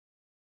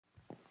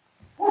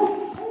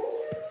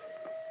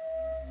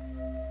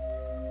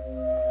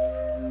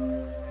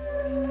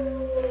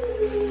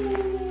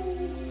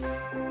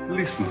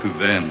to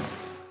them.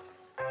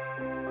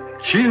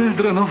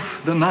 Children of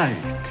the night,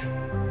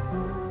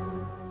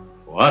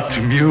 what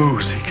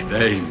music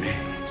they make.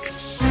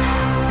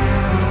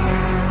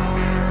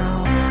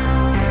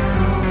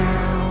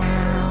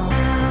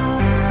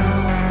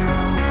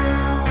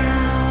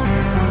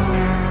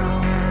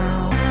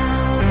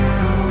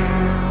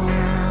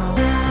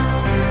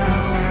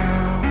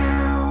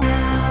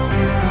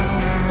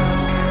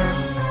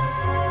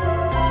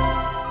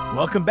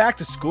 Welcome back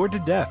to Scored to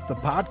Death, the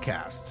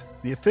podcast,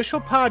 the official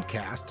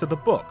podcast to the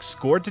book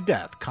Scored to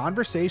Death,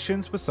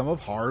 Conversations with Some of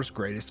Horror's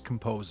Greatest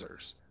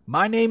Composers.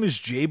 My name is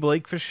J.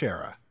 Blake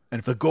Fischera,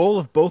 and the goal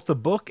of both the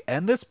book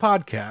and this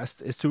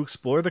podcast is to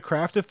explore the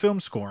craft of film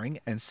scoring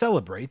and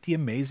celebrate the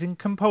amazing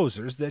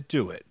composers that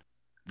do it.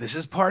 This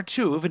is part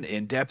 2 of an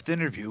in-depth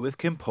interview with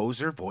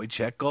composer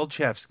Wojciech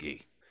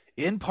Golczewski.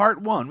 In part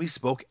 1, we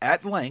spoke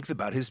at length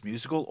about his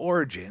musical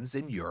origins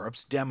in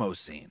Europe's demo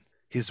scene,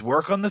 his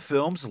work on the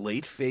film's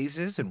late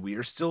phases and We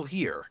Are Still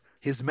Here,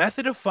 his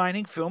method of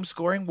finding film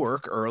scoring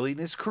work early in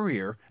his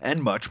career,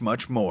 and much,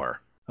 much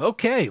more.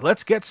 Okay,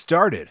 let's get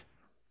started.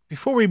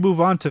 Before we move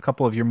on to a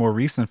couple of your more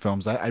recent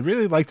films, I'd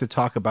really like to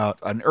talk about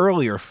an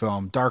earlier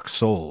film, Dark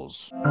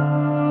Souls.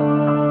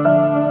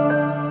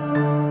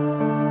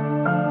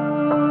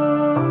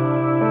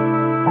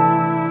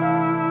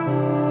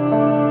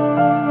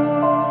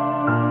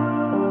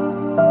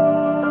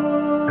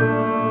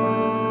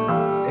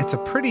 It's a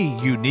pretty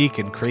unique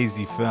and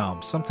crazy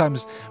film.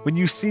 Sometimes when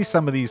you see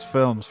some of these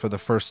films for the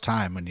first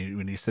time, when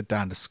you sit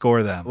down to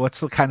score them,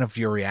 what's the kind of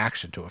your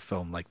reaction to a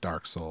film like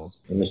Dark Souls?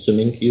 I'm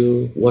assuming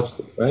you watched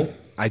it, right?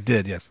 I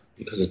did, yes.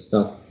 Because it's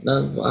not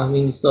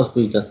really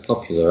that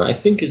popular. I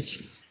think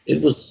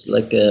it was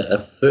like a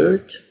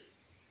third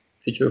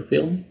feature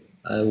film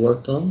I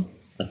worked on,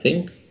 I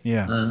think.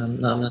 Yeah. I'm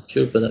not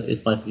sure, but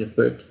it might be a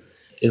third.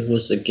 It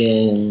was,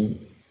 again,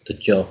 the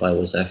job I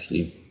was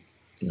actually,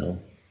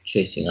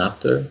 chasing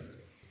after.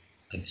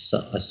 I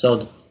saw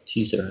the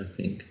teaser, I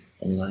think,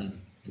 online,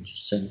 and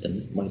just sent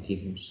them my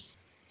demos,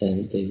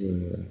 and they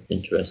were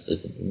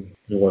interested in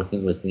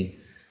working with me.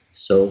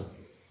 So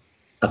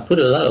I put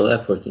a lot of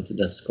effort into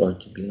that score,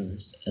 to be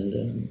honest,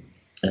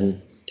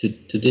 and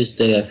to this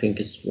day, I think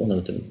it's one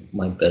of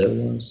my better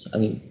ones. I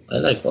mean, I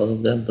like all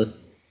of them, but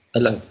I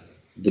like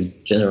the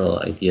general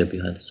idea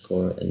behind the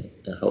score and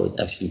how it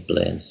actually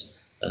blends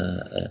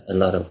a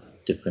lot of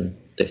different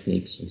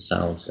techniques and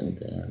sounds and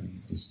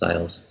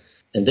styles.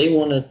 And they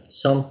wanted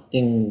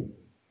something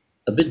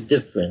a bit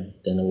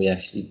different than we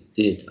actually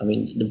did. I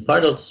mean, the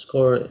part of the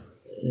score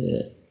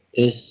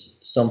is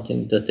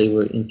something that they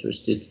were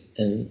interested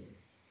in.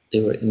 They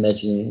were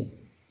imagining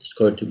the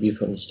score to be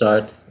from the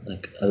start,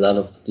 like a lot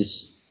of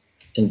this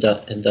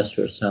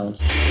industrial sounds.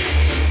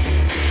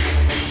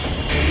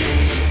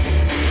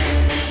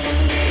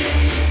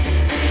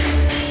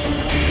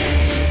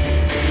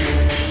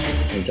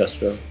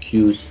 Industrial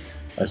cues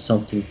are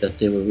something that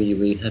they were really,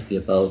 really happy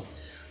about.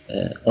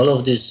 All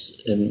of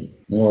this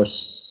more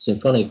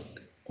symphonic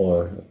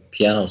or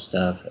piano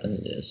stuff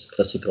and this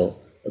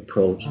classical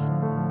approach.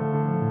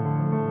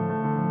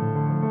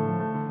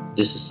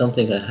 This is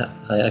something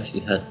I actually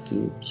had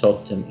to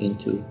talk them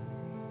into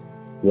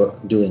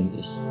doing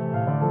this.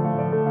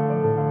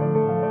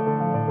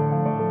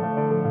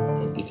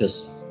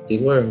 Because they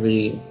weren't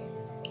really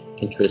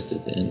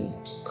interested in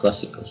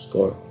classical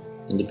score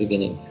in the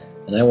beginning.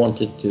 And I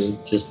wanted to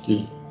just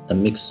do a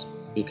mix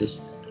because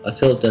I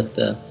felt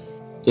that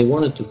they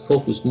wanted to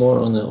focus more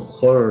on the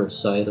horror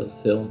side of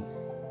film.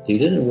 They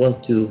didn't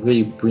want to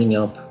really bring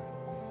up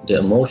the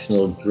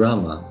emotional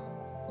drama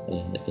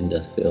in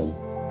that film.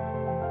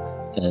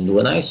 And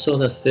when I saw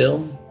that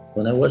film,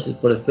 when I watched it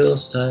for the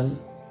first time,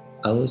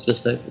 I was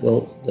just like,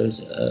 well,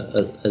 there's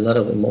a lot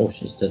of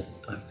emotions that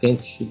I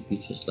think should be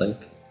just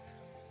like,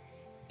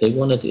 they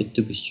wanted it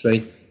to be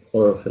straight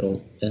horror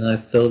film, and I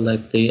felt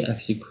like they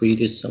actually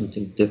created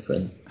something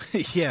different.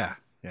 Yeah.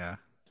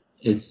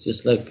 It's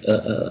just like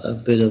a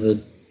bit of a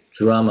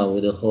drama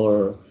with a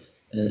horror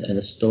and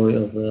a story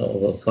of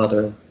a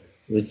father,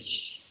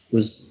 which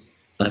was,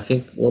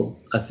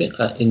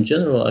 in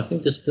general, I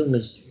think this film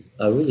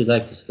I really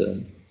like this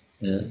film.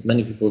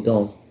 Many people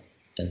don't,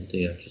 and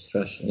they are just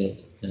trashing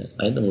it.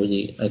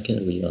 I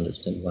can't really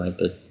understand why,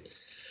 but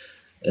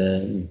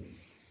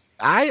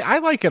I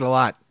like it a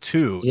lot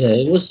too. Yeah,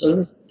 it was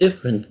a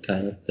different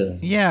kind of film.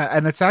 Yeah,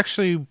 and it's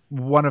actually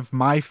one of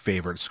my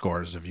favorite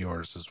scores of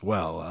yours as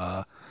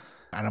well.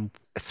 And I'm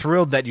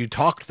thrilled that you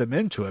talked them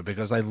into it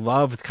because I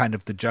loved kind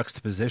of the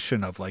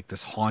juxtaposition of like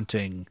this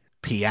haunting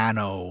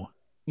piano,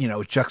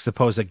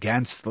 juxtaposed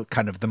against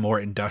kind of the more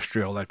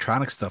industrial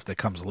electronic stuff that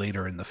comes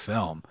later in the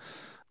film.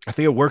 I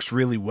think it works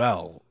really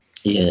well.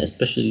 Yeah,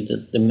 especially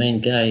the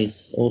main guy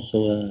is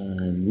also a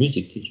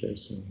music teacher.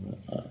 So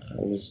I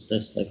was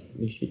just like,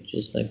 we should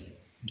just like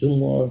do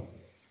more,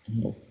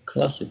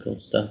 classical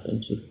stuff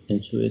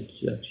into it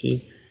to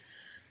actually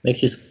make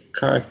his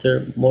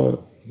character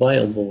more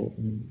viable.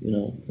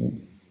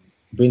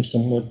 Bring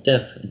some more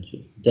depth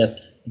into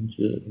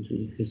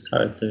his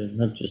character,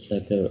 not just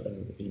like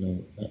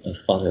a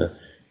father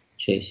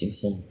chasing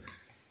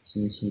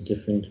some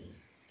different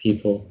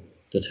people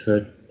that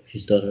hurt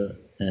his daughter,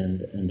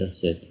 and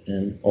that's it.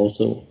 And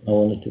also, I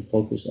wanted to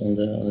focus on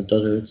the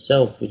daughter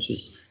itself, which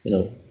is, you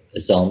know, a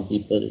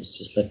zombie, but it's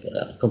just like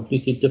a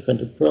completely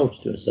different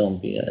approach to a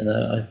zombie. And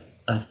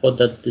I thought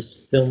that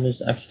this film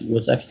was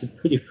actually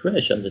pretty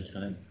fresh at the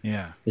time.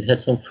 Yeah, it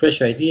had some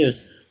fresh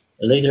ideas.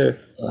 Later,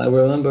 I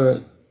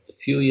remember a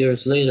few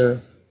years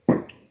later,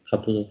 a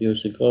couple of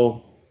years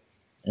ago,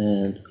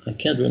 and I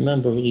can't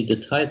remember really the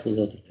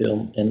title of the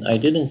film, and I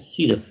didn't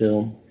see the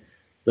film,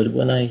 but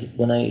when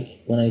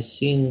I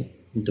seen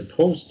the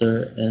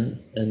poster and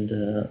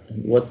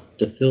what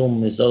the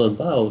film is all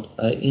about,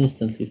 I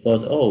instantly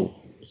thought, oh,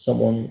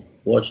 someone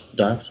watched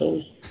Dark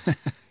Souls,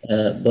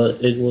 but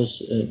it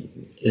was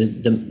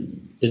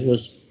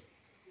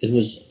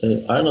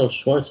Arnold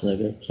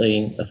Schwarzenegger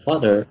playing a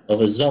father of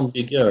a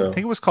zombie girl. I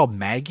think it was called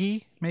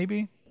Maggie,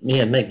 maybe.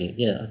 Yeah, Maggie.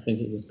 Yeah, I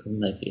think it was called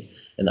Maggie.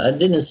 And I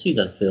didn't see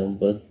that film,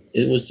 but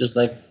it was just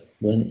like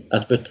when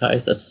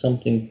advertised as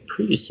something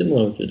pretty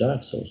similar to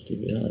Dark Souls, to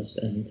be honest.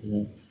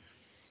 And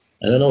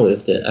I don't know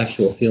if the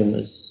actual film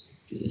is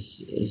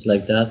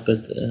like that,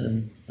 but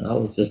I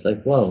was just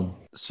like, wow.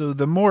 So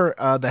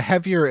the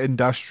heavier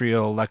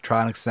industrial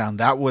electronic sound,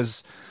 that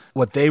was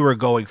what they were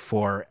going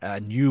for,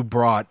 and you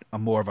brought a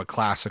more of a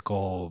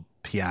classical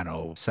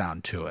piano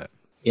sound to it.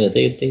 Yeah,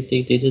 they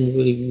didn't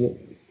really.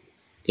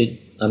 They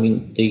let me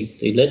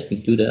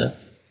do that,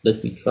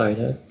 let me try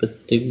that,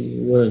 but they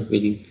weren't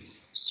really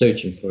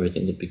searching for it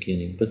in the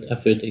beginning. But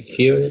after they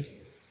hear it,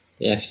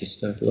 they actually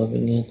start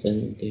loving it,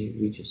 and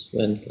we just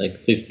went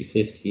like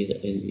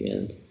 50-50 in the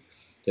end.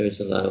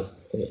 There's a lot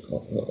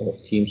of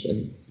themes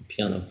and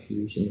piano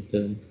cues in the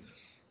film,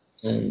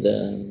 and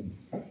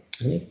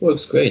it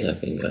works great. I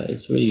think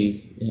it's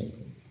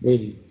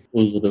really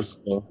cool little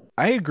score.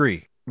 I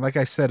agree. Like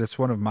I said, it's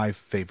one of my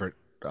favorite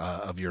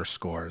of your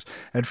scores.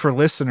 And for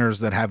listeners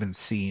that haven't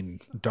seen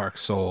Dark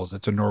Souls,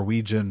 it's a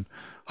Norwegian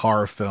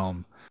horror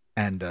film,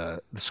 and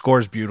the score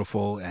is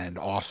beautiful and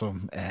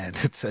awesome, and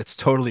it's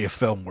totally a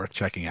film worth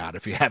checking out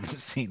if you haven't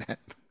seen it.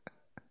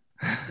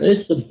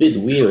 It's a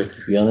bit weird,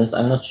 to be honest.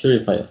 I'm not sure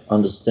if I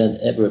understand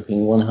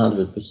everything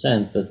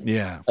 100%, but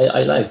yeah,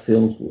 I like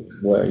films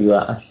where you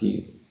are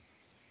actually,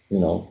 you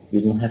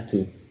don't have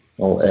to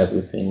know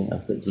everything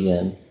at the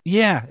end.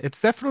 Yeah, it's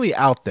definitely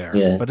out there,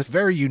 yeah. But it's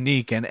very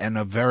unique and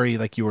a very,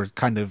 like you were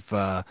kind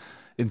of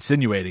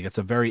insinuating, it's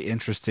a very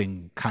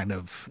interesting kind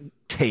of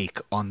take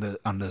on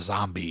the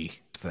zombie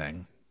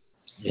thing.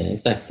 Yeah,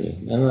 exactly.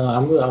 And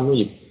I'm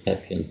really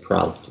happy and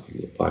proud to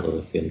be a part of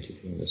the film, to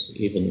be honest.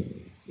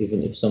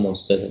 Even if someone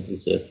said it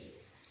is a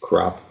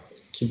crap.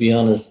 To be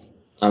honest,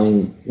 I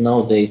mean,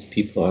 nowadays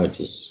people are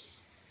just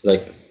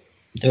like,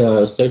 there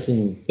are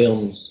certain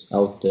films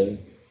out there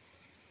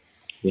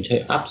which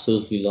I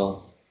absolutely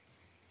love.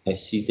 I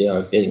see they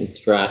are getting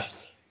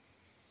trashed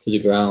to the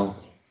ground.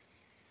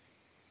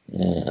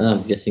 And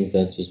I'm guessing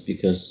that just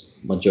because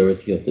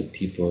majority of the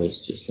people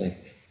is just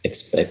like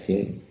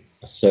expecting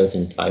a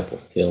certain type of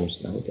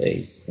films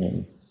nowadays,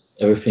 and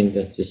everything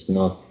that's just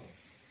not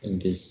in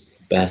this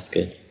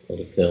basket of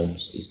the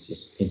films is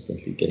just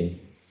instantly getting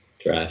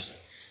trashed.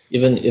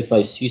 Even if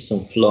I see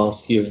some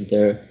flaws here and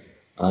there,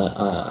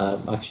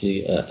 I'm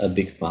actually a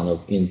big fan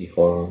of indie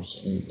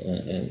horrors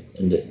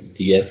and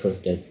the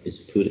effort that is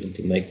put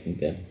into making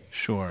them.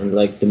 Sure. And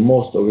like the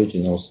most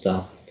original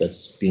stuff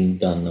that's being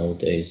done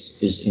nowadays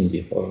is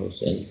indie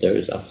horrors, and there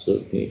is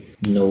absolutely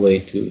no way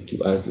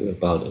to argue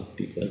about it,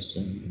 because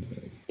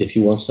if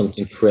you want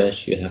something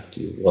fresh, you have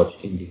to watch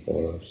indie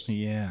horrors.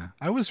 Yeah.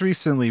 I was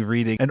recently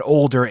reading an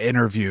older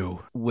interview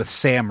with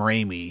Sam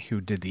Raimi, who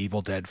did the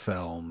Evil Dead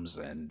films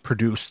and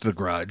produced The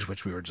Grudge,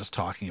 which we were just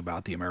talking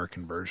about, the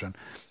American version.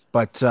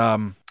 But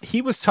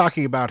he was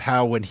talking about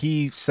how when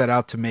he set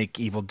out to make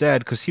Evil Dead,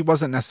 because he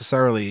wasn't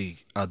necessarily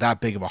that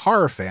big of a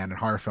horror fan, and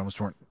horror films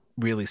weren't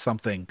really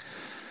something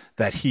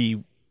that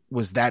he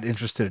was that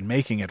interested in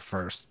making at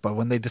first. But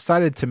when they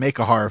decided to make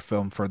a horror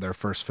film for their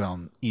first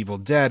film, Evil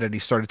Dead, and he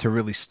started to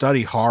really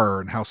study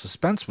horror and how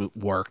suspense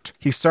worked,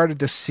 he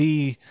started to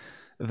see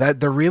that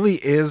there really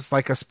is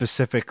like a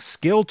specific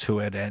skill to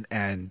it,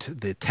 and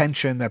the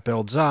tension that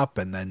builds up,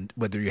 and then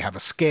whether you have a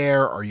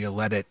scare or you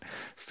let it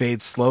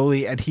fade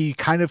slowly. And he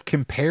kind of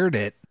compared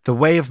it, the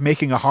way of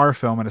making a horror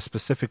film and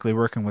specifically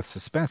working with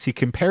suspense, he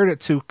compared it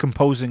to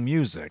composing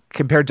music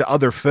compared to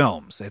other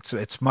films.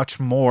 It's much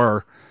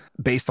more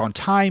based on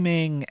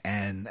timing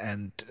and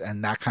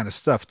that kind of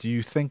stuff. Do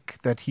you think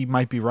that he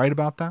might be right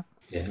about that?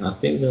 Yeah, I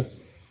think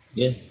that's,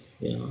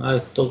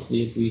 I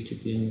totally agree, to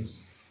be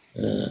honest.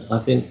 I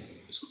think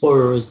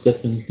horror is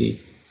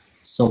definitely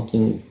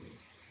something,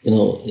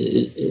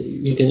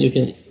 you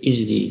can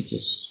easily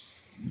just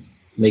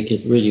make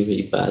it really,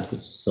 really bad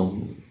with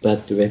some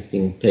bad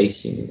directing,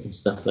 pacing and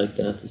stuff like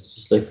that. It's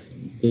just like,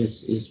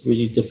 this is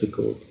really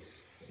difficult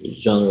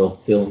genre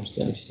of films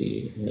to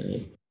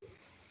actually,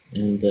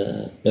 and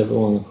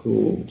everyone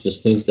who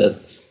just thinks that,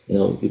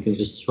 you can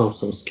just throw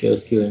some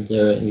scares here and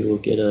there and you will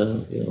get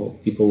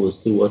people will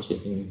still watch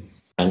it and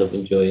kind of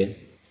enjoy it.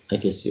 I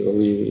guess you're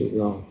really, really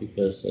wrong,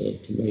 because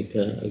to make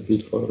a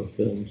good horror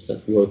films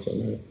that works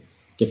on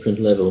different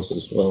levels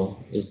as well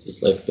is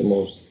just like the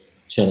most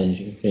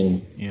challenging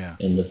thing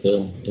in the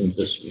film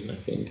industry. I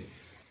think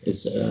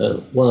it's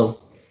one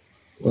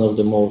of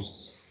the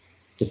most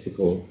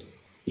difficult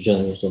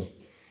genres of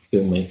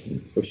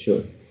filmmaking for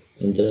sure,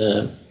 and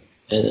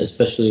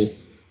especially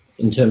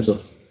in terms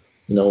of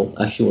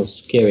actual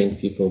scaring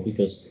people,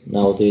 because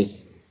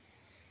nowadays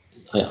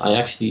I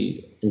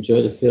actually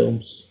enjoy the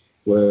films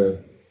where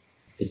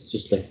it's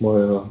just like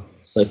more of a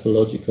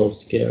psychological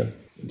scare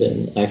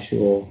than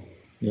actual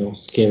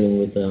scaring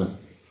with the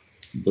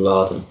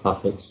blood and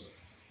puppets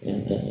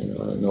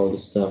and all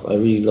this stuff. I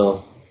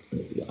love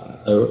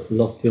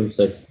films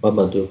like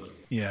Babadook,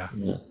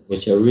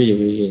 which I really,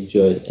 really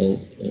enjoyed,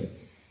 and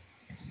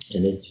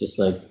it's just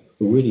like a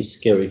really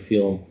scary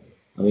film.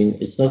 I mean,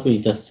 it's not really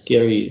that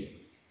scary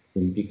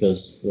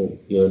because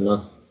you're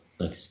not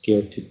like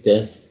scared to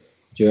death.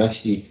 You're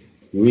actually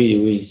really,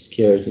 really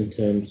scared in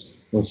terms,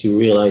 once you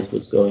realize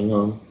what's going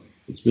on,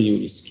 it's really,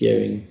 really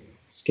scary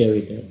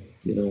that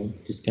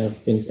this kind of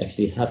things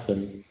actually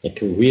happen,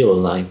 like a real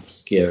life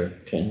scare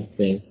kind of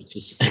thing, which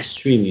is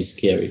extremely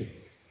scary,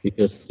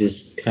 because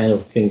this kind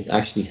of things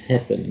actually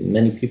happen.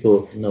 Many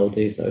people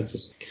nowadays are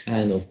just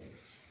kind of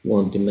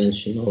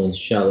one-dimensional and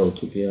shallow,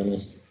 to be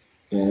honest.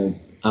 And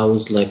I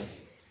was like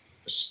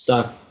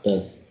stuck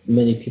that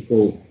many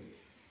people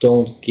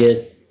don't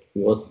get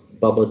what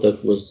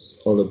Babadook was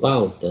all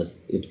about, that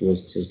it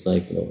was just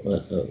like,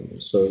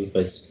 sorry if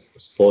I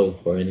spoil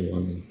for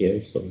anyone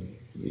here, so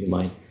you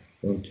might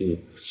want to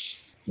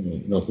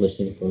not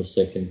listen for a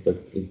second, but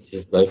it's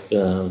just like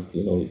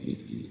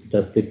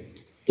that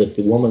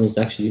the woman is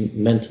actually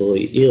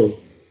mentally ill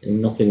and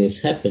nothing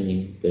is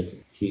happening, that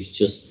he's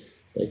just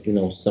like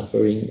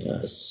suffering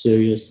a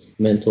serious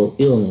mental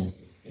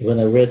illness. When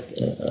I read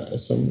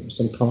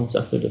some comments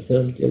after the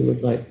film, they were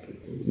like,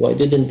 why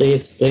didn't they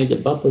explain the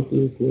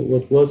Babadook?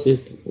 What was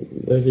it?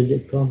 Where did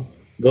it go?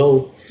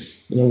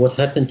 What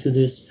happened to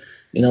this?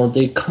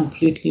 They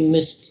completely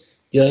missed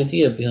the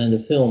idea behind the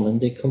film, and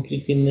they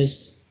completely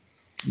missed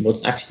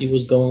what actually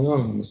was going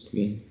on the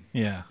screen.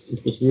 Yeah.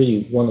 It was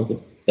really one of the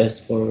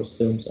best horror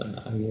films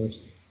I watched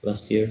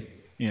last year.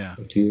 Yeah.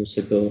 Or 2 years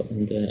ago,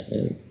 and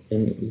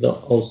that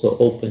also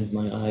opened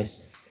my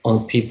eyes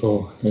on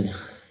people, and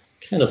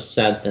kind of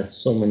sad that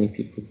so many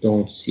people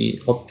don't see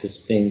obvious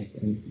things,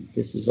 and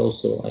this is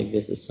also, I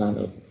guess, a sign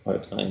of our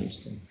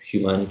times.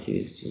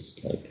 Humanity is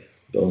just like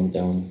going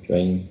down the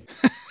drain.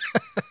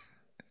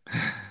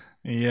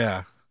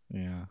 Yeah.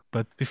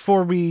 But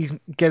before we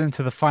get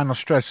into the final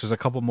stretch, there's a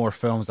couple more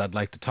films I'd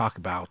like to talk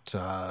about.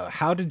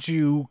 How did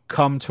you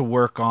come to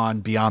work on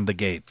Beyond the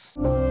Gates?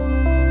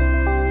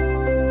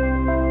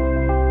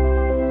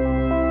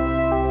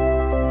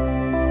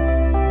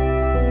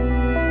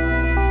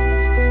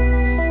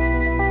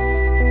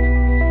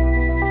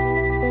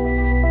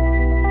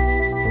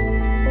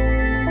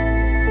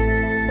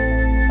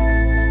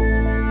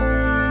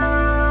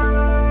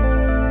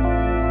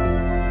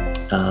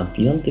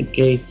 Beyond the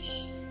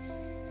Gates,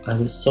 I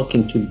was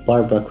talking to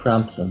Barbara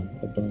Crampton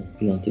about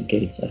Beyond the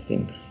Gates, I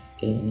think.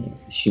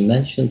 She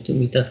mentioned to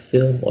me that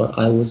film, or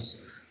I was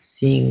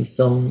seeing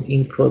some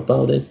info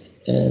about it,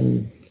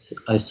 and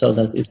I saw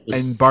that it was...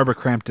 And Barbara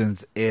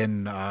Crampton's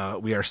in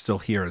We Are Still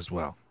Here as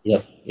well.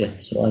 Yeah.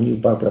 So I knew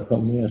Barbara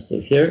from We Are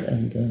Still Here,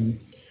 and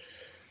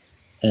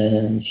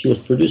she was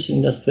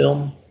producing that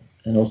film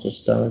and also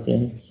starred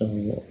in. So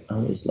I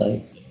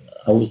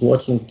was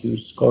watching to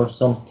score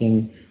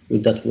something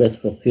with that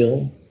retro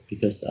film,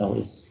 because I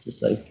was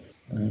just like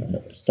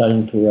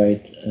starting to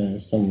write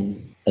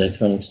some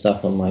electronic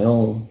stuff on my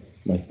own,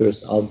 my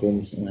first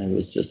albums, and I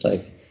was just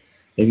like,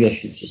 maybe I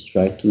should just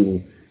try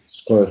to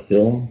score a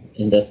film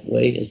in that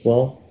way as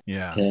well.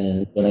 Yeah.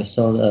 And when I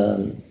saw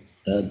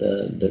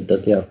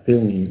that they are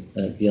filming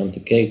Beyond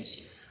the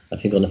Gates, I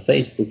think on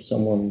Facebook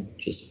someone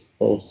just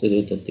posted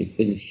it that they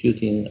finished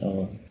shooting,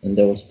 and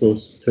there was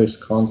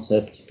first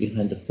concept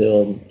behind the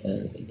film,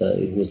 and that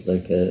it was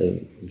like a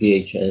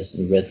VHS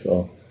and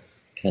retro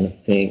kind of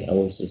thing. I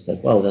was just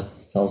like, wow,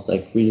 that sounds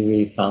like really,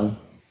 really fun.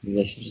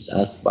 Maybe I should just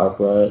ask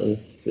Barbara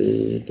if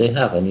they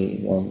have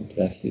anyone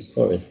to actually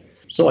score it.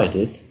 So I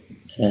did,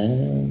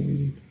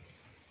 and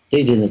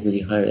they didn't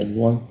really hire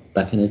anyone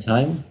back in the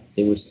time.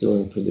 They were still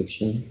in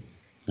production.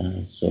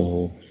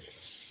 So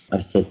I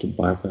said to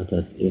Barbara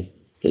that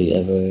if they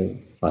ever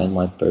find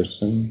my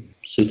person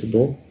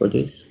suitable for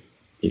this,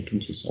 they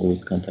can just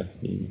always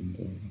contact me,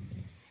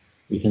 and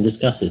we can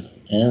discuss it.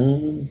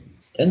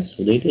 And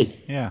so they did.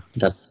 Yeah.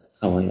 That's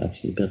how I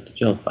actually got the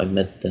job. I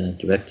met the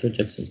director,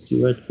 Jackson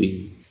Stewart.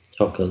 We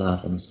talk a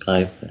lot on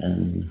Skype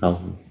and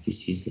how he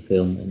sees the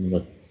film and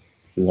what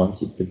he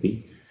wants it to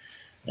be.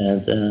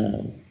 And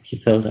he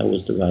felt I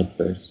was the right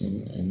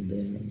person. And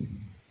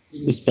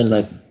we spent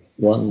like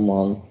 1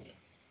 month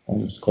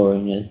on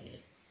scoring it.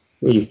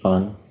 Really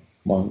fun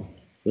month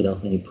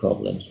without any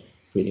problems,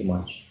 pretty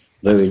much.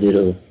 Very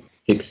little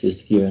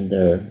fixes here and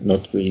there,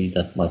 not really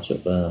that much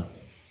of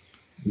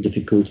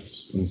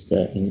difficulties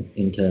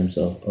in terms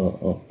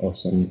of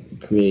some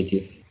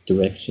creative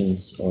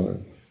directions or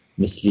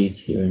misleads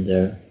here and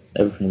there.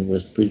 Everything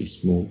was pretty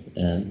smooth,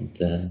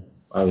 and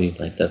I really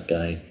like that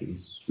guy.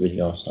 He's really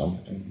awesome,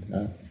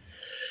 and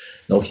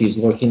now he's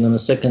working on a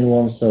second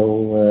one,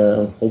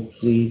 so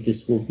hopefully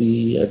this will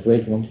be a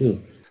great one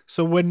too.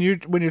 So when you're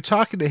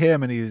talking to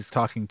him and he's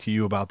talking to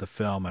you about the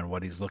film and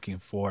what he's looking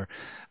for,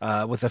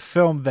 with a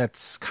film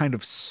that's kind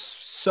of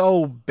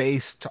so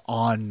based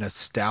on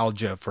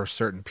nostalgia for a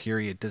certain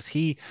period, does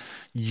he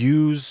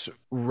use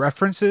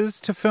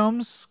references to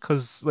films?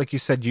 Because, like you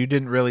said, you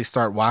didn't really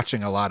start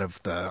watching a lot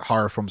of the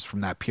horror films from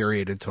that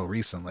period until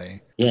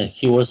recently. Yeah,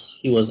 he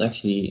was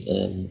actually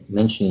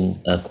mentioning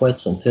quite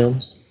some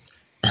films.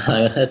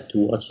 I had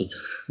to watch it.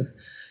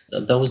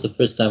 That was the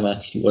first time I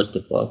actually watched The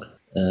Fog.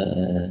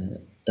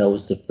 That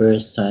was the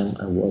first time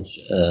I watched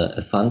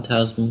a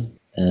Phantasm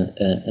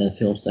and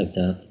films like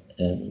that,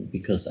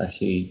 because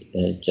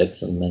actually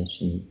Jackson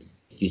mentioned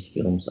these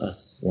films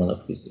as one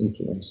of his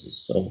influences.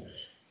 So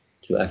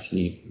to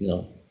actually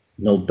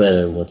know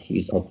better what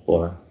he's up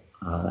for,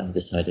 I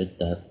decided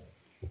that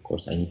of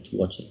course I need to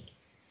watch it.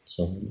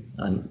 So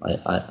I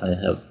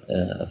have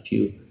a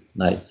few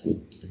nights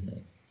with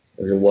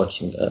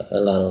rewatching a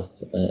lot of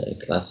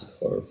classic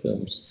horror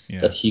films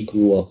that he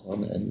grew up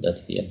on and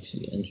that he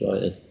actually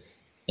enjoyed it.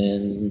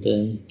 And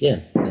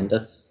and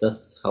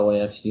that's how I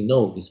actually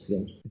know these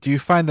films. Do you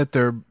find that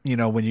they're,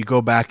 when you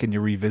go back and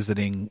you're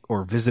revisiting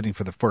or visiting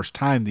for the first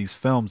time these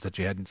films that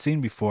you hadn't seen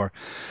before,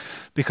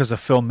 because a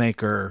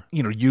filmmaker,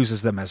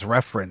 uses them as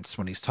reference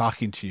when he's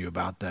talking to you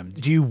about them,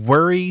 do you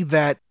worry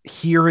that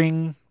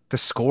hearing the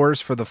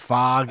scores for The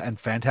Fog and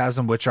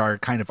Phantasm, which are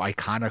kind of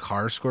iconic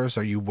horror scores,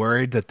 are you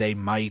worried that they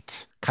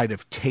might kind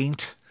of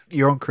taint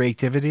your own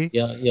creativity?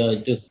 Yeah, I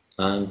do.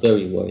 I'm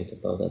very worried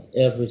about that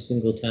every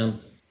single time.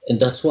 And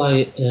that's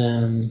why,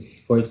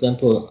 for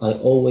example, I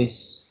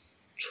always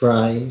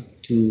try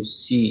to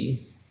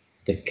see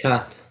the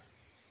cut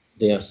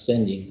they are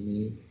sending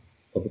me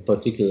of a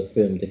particular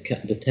film, the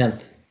cut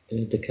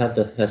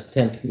that has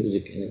temp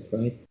music in it,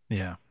 right?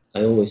 Yeah.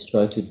 I always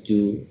try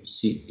to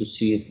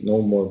see it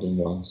no more than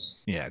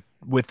once. Yeah,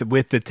 with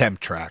the temp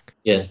track.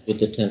 Yeah, with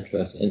the temp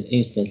tracks, and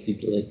instantly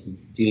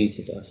delete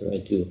it after I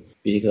do,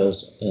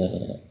 because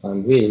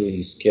I'm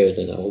really scared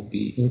that I will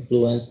be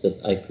influenced, that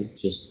I could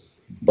just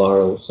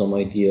borrow some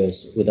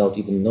ideas without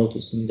even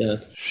noticing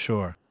that.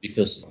 Sure.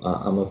 Because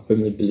I'm a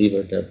firm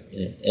believer that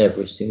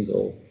every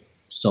single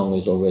song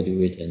is already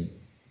written.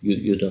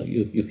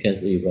 You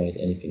can't really write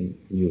anything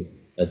new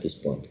at this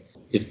point.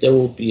 If there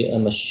will be a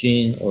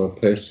machine or a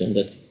person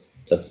that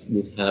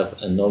would have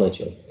a knowledge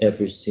of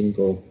every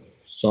single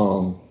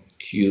song,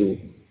 cue,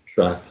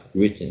 track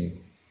written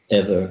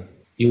ever,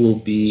 you will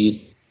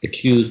be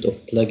accused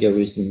of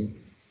plagiarism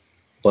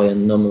by a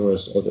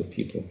numerous other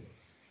people.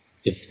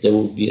 If there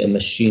will be a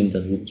machine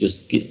that would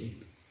just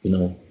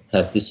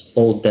have this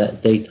all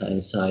that data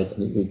inside,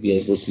 and it would be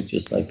able to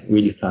just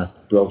really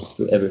fast browse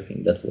through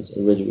everything that was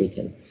already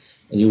written,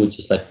 and you would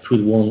just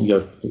put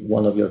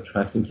one of your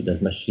tracks into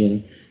that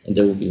machine, and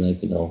there will be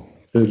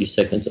 30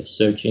 seconds of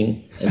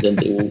searching, and then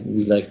there will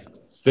be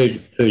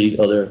 30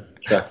 other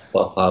tracks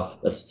pop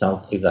up that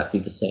sounds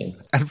exactly the same.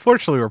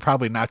 Unfortunately, we're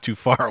probably not too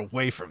far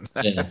away from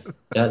that.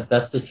 Yeah,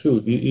 that's the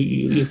truth.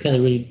 You can't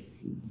really.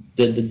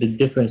 The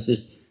difference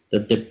is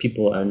that the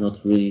people are not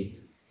really,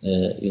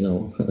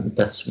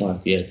 that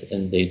smart yet,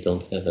 and they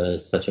don't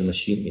have such a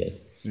machine yet.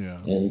 Yeah.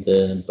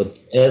 And but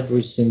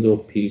every single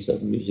piece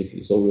of music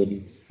is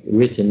already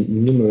written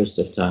numerous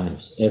of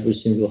times. Every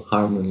single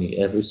harmony,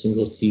 every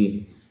single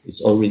theme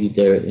is already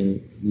there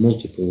in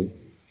multiple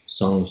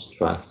songs,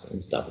 tracks,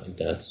 and stuff like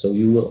that. So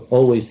you will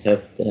always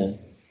have the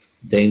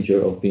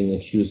danger of being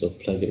accused of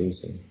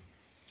plagiarism.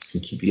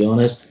 And to be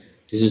honest,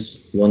 this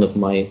is one of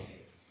my,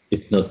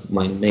 if not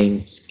my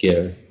main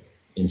scare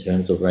in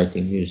terms of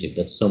writing music,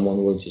 that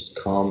someone will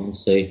just come and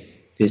say,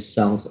 this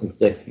sounds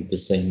exactly the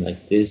same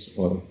like this,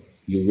 or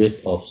you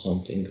rip off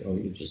something, or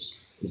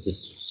this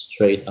is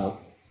straight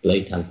up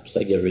blatant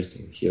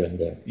plagiarism here and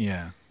there.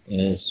 Yeah.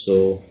 And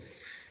so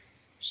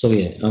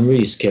yeah, I'm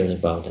really scared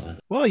about that.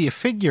 Well, you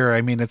figure,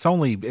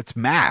 it's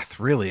math,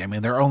 really.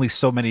 There are only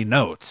so many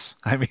notes.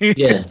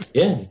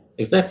 Yeah,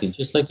 exactly.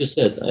 Just like you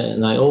said.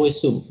 And I always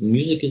assume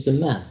music is a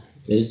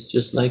math. It's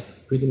just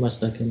pretty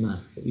much like a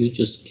math. You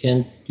just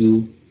can't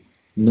do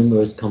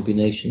numerous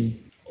combination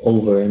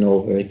over and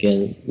over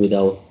again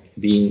without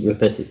being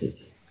repetitive.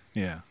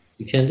 Yeah.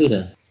 You can't do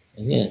that.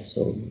 And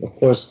so of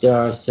course there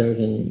are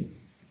certain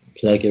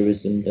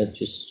plagiarism that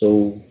just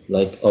so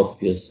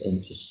obvious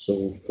and just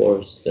so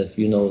forced that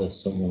that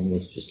someone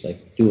was just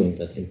doing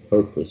that in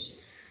purpose.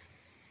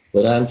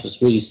 But I'm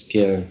just really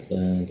scared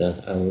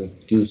that I will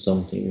do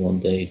something one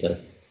day that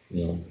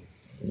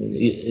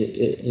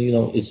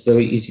it's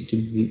very easy to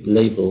be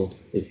labeled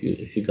if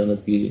you're gonna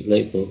be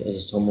labeled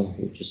as someone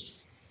who just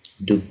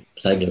do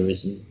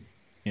plagiarism.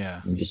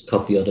 Yeah. And just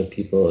copy other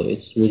people.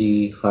 It's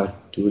really hard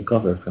to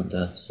recover from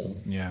that. So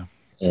yeah.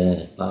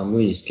 I'm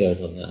really scared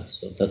of that.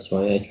 So that's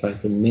why I try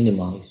to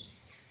minimize.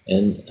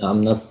 And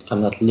I'm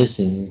not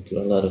listening to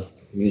a lot of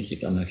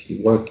music. I'm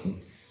actually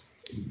working.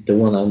 the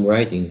one I'm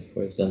writing,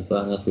 for example,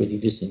 I'm not really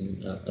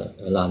listening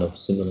a lot of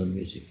similar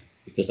music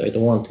because I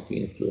don't want to be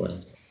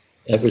influenced.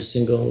 Every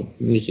single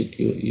music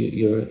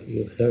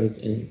you heard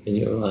in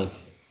your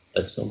life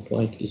at some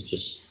point is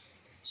just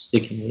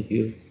sticking with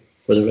you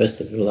for the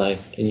rest of your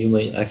life, and you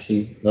may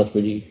actually not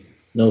really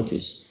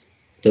notice.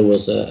 There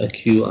was a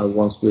cue I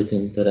once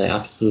written that I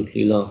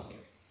absolutely loved,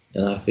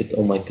 and I thought,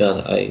 oh my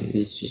god,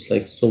 it's just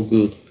like so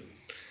good.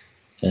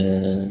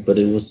 But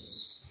it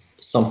was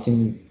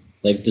something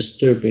like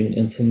disturbing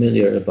and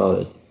familiar about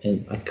it,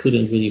 and I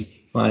couldn't really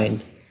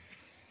find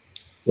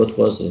what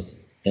was it.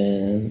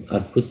 And I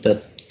put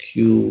that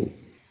cue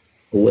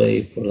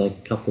away for like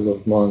a couple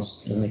of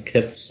months, and I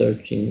kept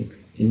searching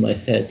in my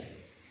head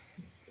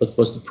what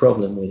was the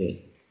problem with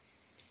it.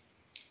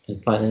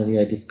 And finally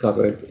I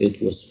discovered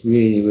it was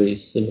really, really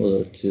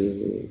similar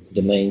to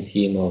the main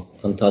theme of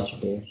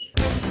Untouchables.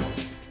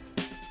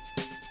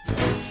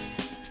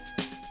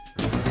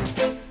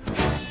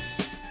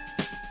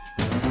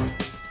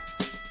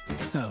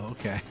 Oh,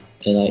 okay.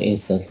 And I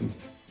instantly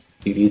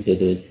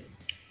deleted it.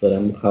 But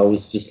I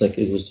was just like,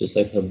 it was just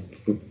like a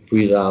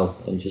breathe out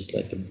and just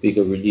like a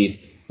bigger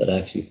relief that I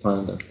actually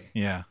found it.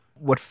 Yeah.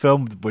 What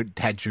film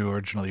had you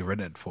originally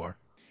written it for?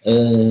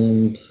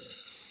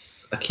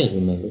 I can't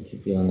remember, to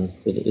be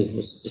honest, but it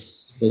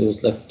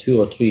was like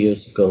 2 or 3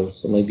 years ago,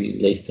 so maybe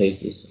late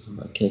phases.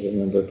 I can't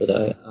remember, but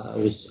I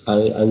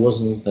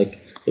wasn't like,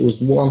 there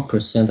was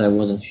 1% I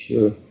wasn't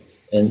sure,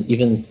 and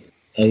even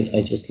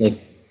I just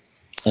like,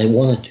 I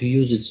wanted to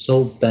use it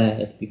so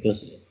bad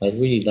because I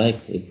really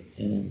liked it,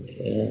 and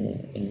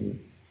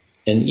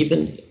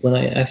even when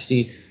I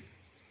actually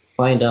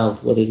find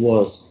out what it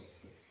was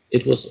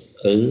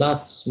a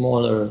lot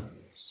smaller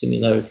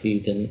similarity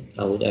than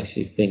I would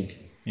actually think.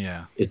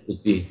 Yeah, it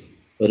would be,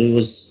 but it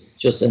was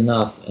just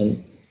enough,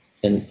 and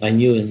I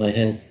knew in my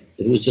head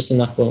it was just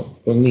enough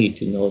for me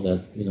to know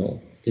that, you know,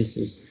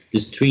 these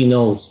 3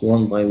 notes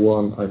one by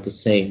one are the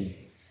same,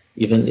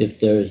 even if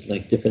there's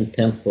like different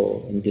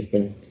tempo and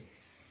different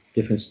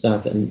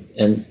stuff, and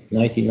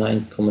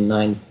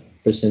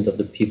 99.9% of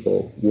the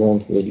people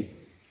won't really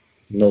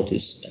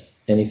notice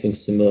anything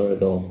similar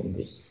at all in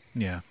this.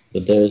 Yeah,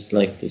 but there's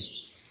like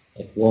this,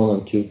 like 1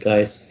 or 2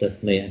 guys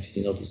that may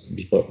actually notice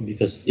before,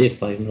 because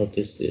if I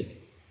noticed it,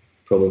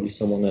 probably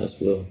someone else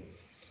will.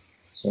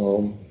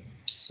 So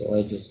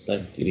I just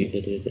like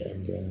deleted it,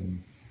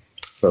 and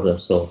problem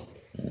solved.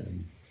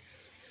 And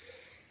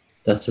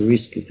that's a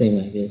risky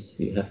thing, I guess.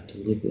 You have to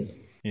live with.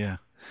 Yeah.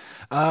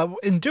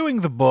 In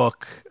doing the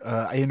book,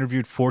 I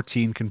interviewed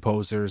 14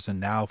 composers, and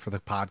now for the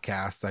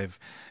podcast, I've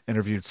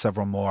interviewed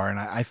several more, and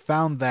I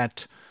found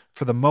that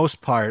for the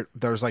most part,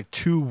 there's like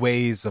 2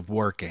 ways of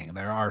working.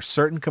 There are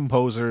certain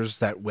composers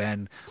that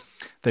when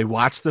they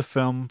watch the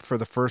film for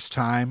the first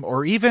time,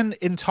 or even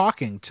in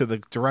talking to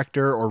the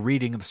director or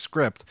reading the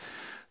script,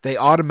 they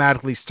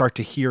automatically start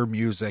to hear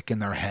music in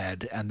their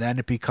head, and then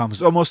it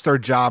becomes almost their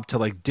job to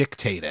like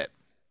dictate it,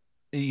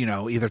 you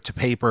know, either to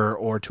paper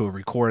or to a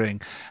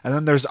recording. And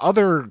then there's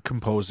other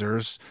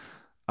composers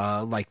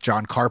like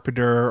John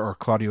Carpenter or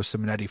Claudio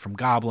Simonetti from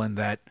Goblin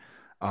that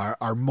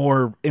are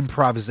more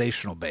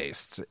improvisational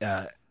based.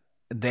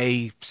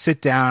 They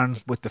sit down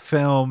with the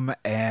film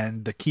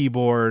and the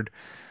keyboard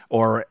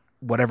or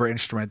whatever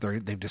instrument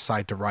they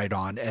decide to write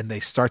on, and they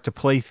start to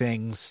play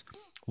things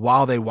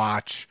while they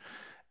watch,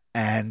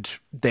 and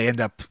they end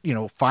up, you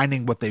know,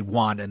 finding what they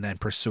want and then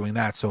pursuing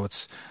that. So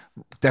it's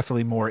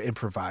definitely more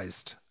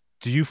improvised.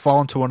 Do you fall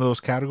into one of those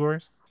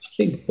categories? I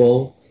think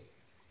both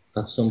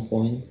at some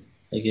point,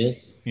 I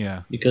guess.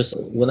 Yeah. Because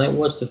when I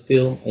watch the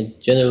film, I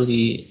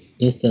generally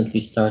instantly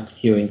start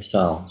hearing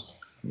sounds.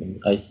 I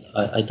mean,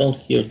 I don't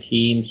hear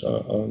themes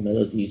or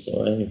melodies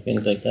or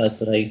anything like that,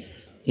 but I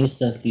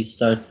instantly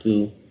start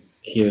to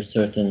hear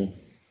certain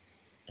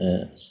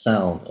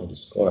sound of the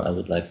score I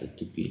would like it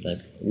to be.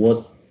 Like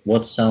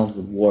what sound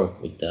would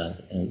work with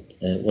that, and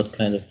what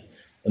kind of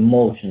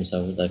emotions I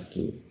would like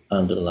to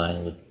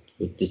underline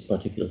with this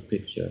particular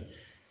picture.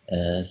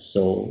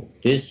 So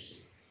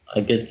this I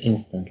get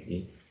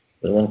instantly.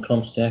 But when it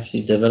comes to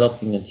actually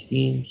developing a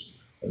themes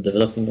or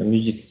developing the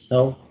music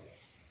itself,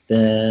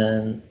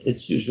 then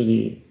it's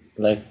usually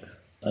like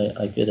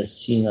I get a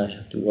scene I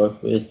have to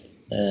work with,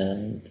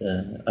 and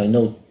I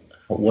know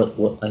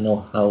what I know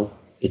how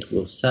it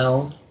will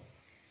sound,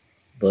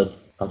 but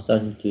I'm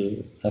starting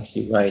to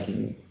actually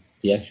writing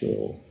the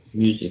actual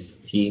music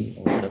theme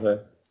or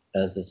whatever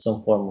as some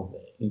form of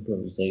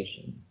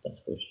improvisation.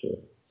 That's for sure.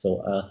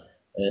 So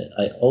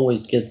I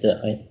always get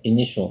the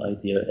initial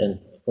idea, and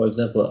for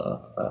example,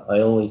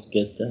 I always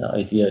get the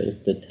idea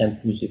if the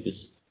temp music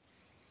is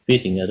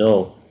fitting at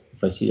all.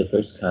 If I see the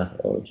first cut,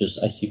 or just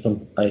I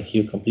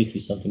hear completely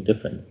something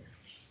different.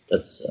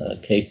 That's a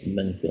case in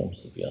many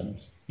films, to be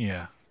honest.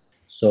 Yeah.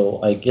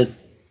 So I get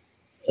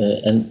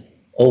and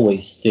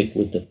always stick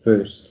with the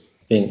first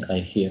thing I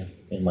hear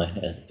in my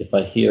head. If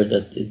I hear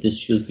that this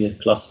should be a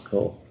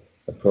classical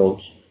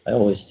approach, I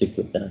always stick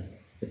with that.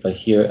 If I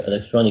hear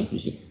electronic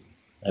music,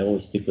 I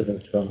always stick with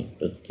electronic.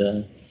 But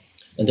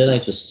and then I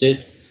just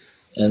sit,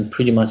 and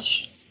pretty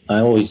much I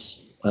always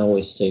I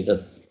always say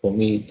that for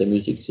me, the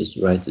music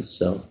just writes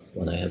itself.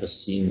 When I have a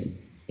scene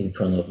in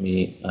front of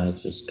me, I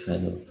just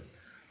kind of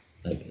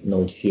like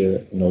note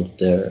here, note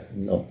there,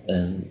 note,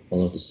 and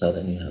all of a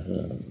sudden you have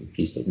a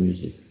piece of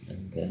music,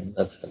 and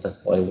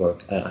that's how I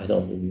work. I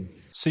don't really.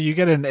 So you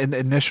get an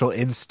initial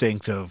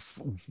instinct of,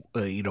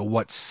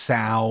 what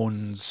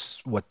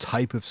sounds, what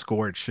type of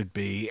score it should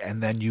be,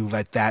 and then you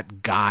let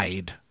that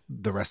guide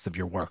the rest of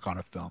your work on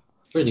a film.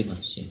 Pretty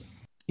much,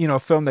 yeah. A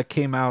film that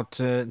came out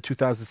in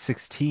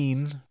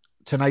 2016,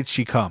 Tonight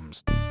She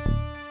Comes.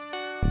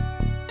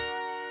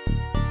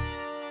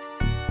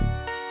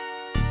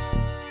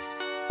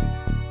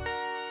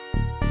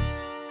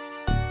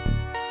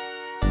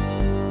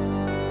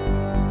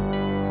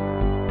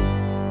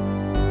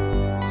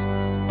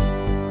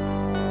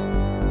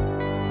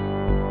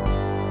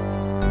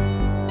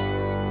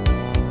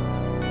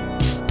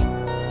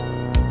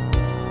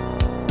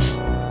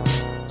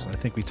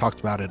 I think we talked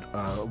about it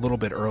a little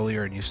bit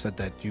earlier, and you said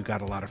that you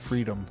got a lot of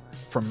freedom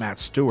from Matt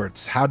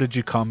Stewart's. How did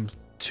you come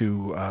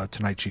to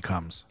Tonight She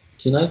Comes?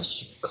 Tonight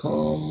She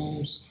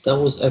Comes, that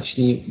was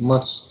actually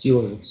Matt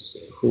Stewart's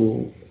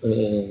who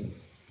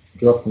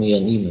dropped me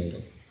an email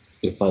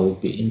if I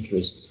would be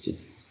interested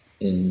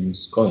in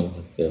scoring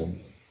a film.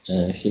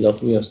 He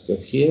loved We Are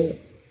Still Here,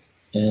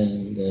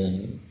 and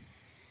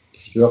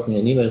he dropped me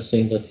an email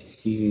saying that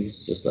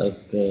he's just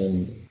like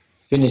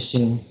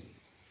finishing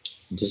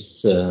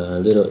this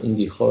little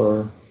indie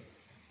horror,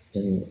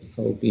 and if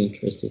I would be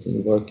interested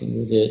in working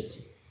with it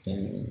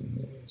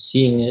and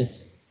seeing it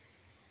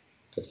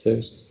at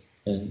first,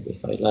 and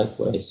if I like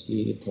what I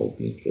see, if I would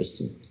be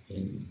interested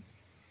in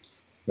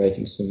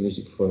writing some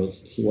music for it.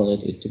 He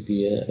wanted it to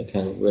be a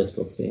kind of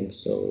retro thing,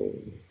 so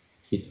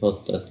he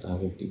thought that I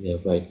would be the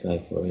right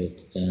guy for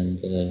it.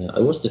 And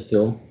I watched the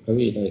film, I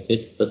really liked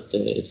it, but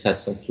it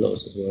has some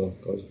flaws as well, of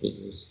course.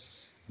 It was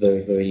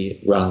very,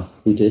 very raw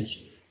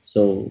footage,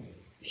 so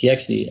he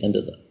actually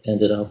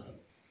ended up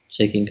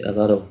taking a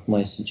lot of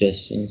my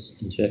suggestions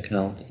into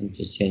account and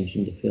just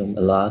changing the film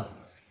a lot.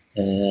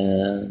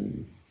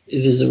 And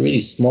it is a really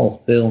small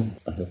film.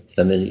 I have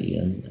family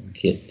and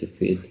kid to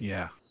feed.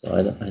 Yeah. So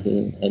I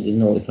didn't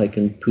know if I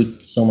can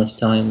put so much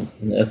time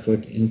and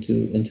effort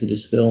into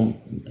this film.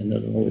 And I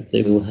don't know if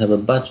they will have a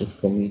budget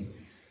for me.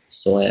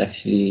 So I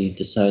actually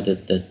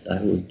decided that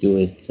I would do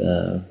it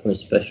for a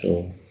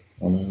special.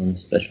 On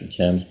special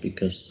terms,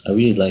 because I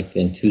really liked the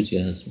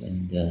enthusiasm,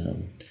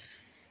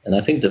 and I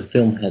think the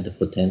film had the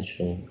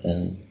potential,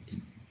 and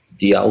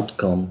the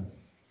outcome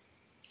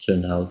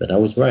turned out that I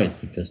was right,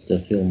 because the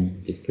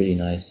film did pretty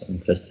nice on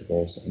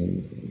festivals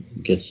and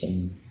get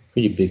some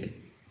pretty big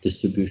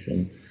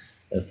distribution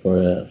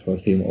for a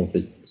film of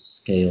its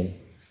scale.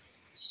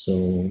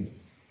 So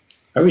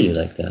I really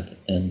like that,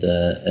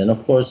 and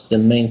of course the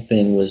main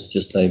thing was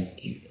just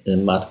like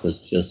Matt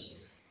was just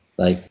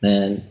like,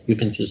 man, you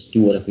can just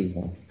do whatever you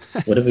want.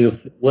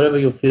 Whatever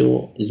you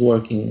feel is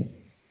working,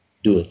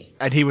 do it.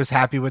 And he was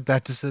happy with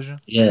that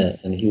decision? Yeah,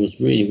 and he was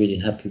really, really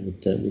happy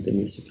with the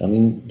music. I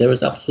mean, there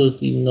was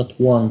absolutely not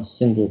one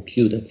single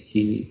cue that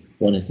he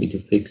wanted me to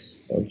fix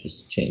or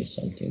just change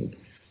something.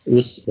 It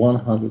was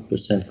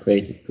 100%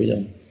 creative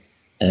freedom.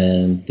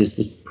 And this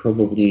was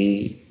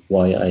probably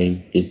why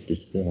I did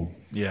this film.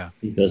 Yeah.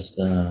 Because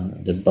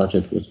the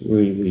budget was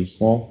really, really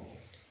small.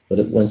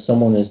 But when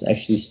someone is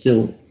actually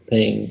still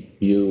paying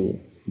you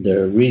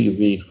their really,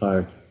 really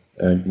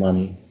hard-earned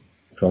money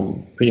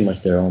from pretty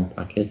much their own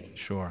pocket,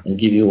 sure, and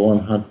give you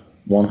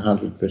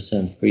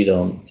 100%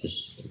 freedom,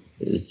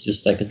 it's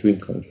just like a dream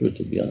come true,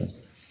 to be honest.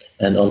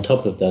 And on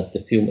top of that, the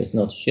film is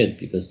not shit,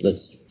 because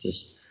let's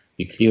just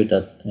be clear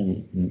that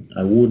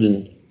I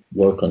wouldn't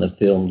work on a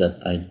film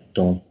that I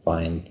don't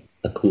find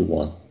a cool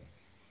one.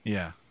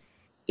 Yeah.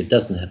 It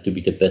doesn't have to be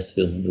the best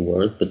film in the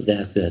world, but it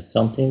has to have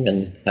something,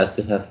 and it has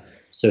to have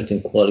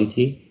certain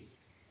quality.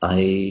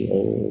 I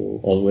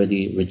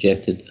already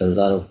rejected a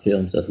lot of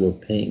films that were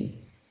paying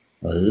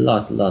a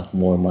lot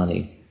more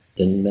money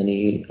than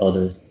many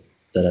others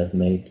that I've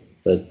made,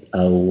 but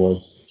I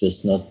was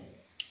just not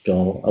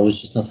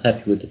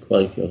happy with the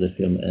quality of the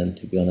film. And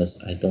to be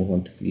honest, I don't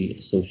want to be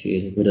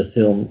associated with a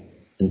film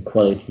in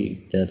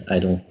quality that I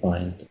don't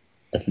find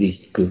at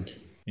least good.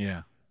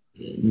 Yeah.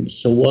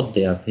 So what,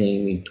 they are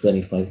paying me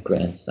 25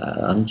 grand.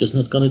 I'm just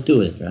not going to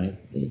do it, right?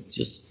 It's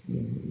just,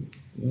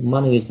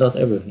 money is not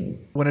everything.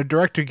 When a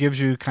director gives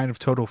you kind of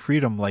total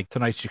freedom, like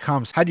Tonight She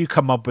Comes, how do you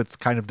come up with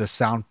kind of the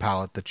sound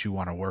palette that you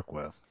want to work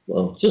with?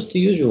 Well, just the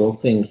usual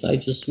things. I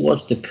just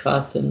watch the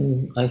cut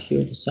and I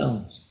hear the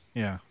sounds.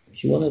 Yeah.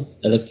 If you wanted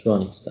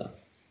electronic stuff,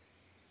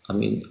 I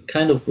mean,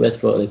 kind of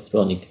retro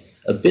electronic,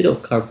 a bit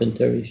of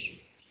Carpenter-ish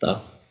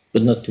stuff,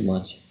 but not too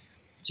much.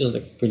 Just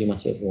like pretty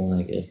much everyone,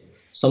 I guess.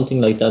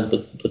 Something like that,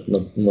 but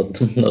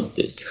not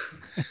this.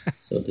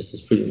 So this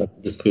is pretty much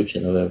the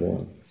description of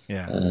everyone.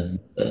 Yeah.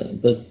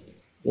 But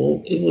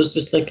well, it was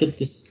just like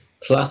this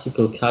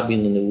classical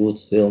cabin in the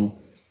woods film.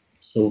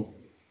 So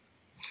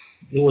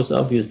it was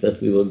obvious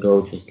that we would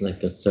go just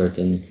like a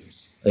certain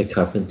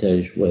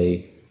Carpenter-ish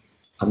way.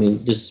 I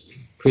mean, this is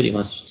pretty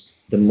much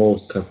the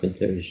most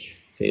Carpenter-ish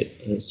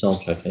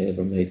soundtrack I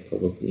ever made,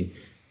 probably.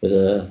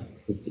 But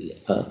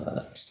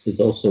it's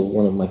also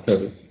one of my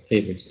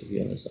favorites, to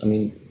be honest. I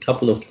mean, a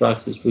couple of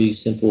tracks is really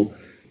simple.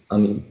 I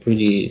mean,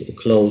 pretty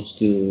close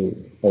to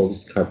all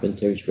this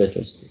Carpenter's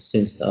retro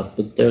synth stuff,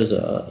 but there's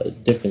a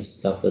different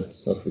stuff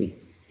that's not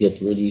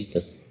yet released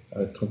that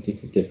are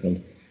completely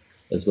different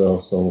as well.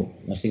 So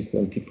I think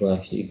when people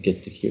actually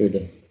get to hear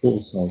the full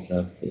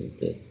soundtrack,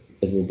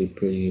 it will be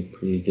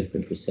pretty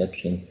different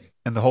reception.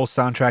 And the whole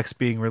soundtrack's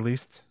being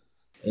released?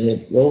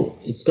 Well,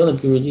 it's going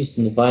to be released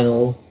in the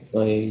vinyl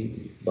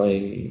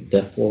by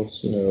default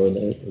sooner or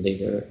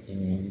later,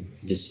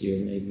 this year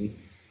maybe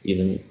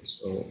even.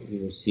 So we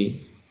will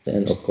see.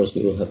 And of course,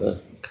 we will have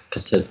a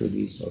cassette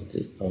release of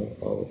it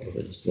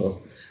as well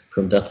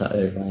from Data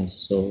Airlines.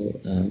 So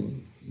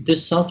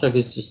this soundtrack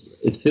is just,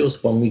 it feels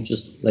for me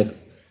just like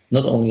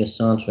not only a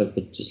soundtrack,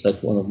 but just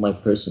like one of my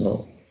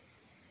personal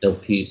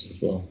LPs as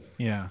well.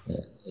 Yeah.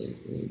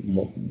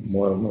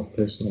 More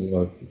personal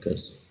work,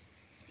 because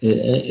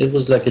it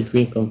was like a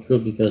dream come true,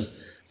 because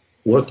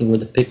working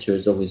with a picture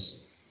is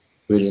always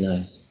really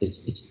nice.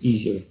 It's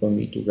easier for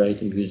me to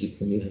write music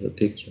when you have a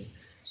picture.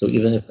 So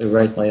even if I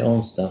write my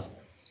own stuff,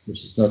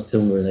 which is not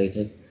film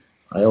related,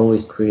 I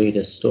always create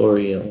a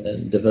story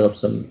and develop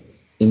some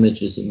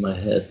images in my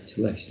head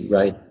to actually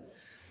write,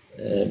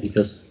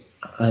 because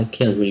I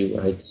can't really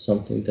write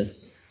something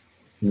that's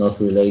not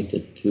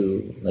related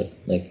to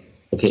like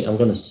okay, I'm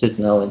gonna sit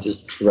now and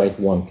just write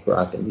one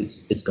track and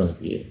it's gonna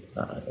be it.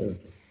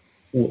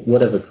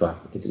 Whatever track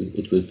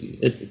it will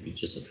be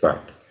just a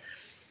track.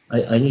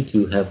 I need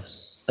to have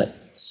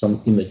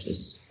some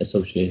images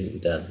associated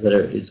with that,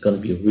 whether it's going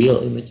to be real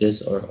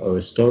images or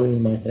a story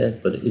in my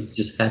head, but it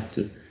just had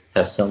to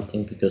have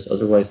something, because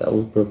otherwise I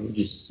would probably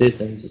just sit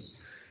and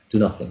just do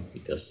nothing,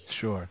 because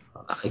sure,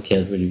 I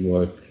can't really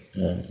work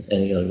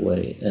any other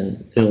way.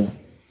 And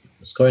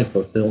scoring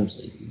for films,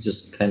 it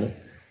just kind of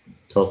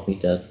taught me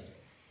that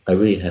I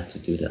really have to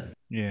do that.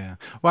 Yeah.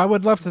 Well, I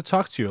would love to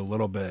talk to you a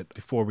little bit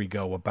before we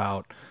go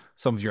about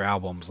some of your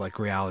albums like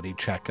Reality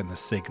Check and The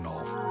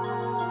Signal.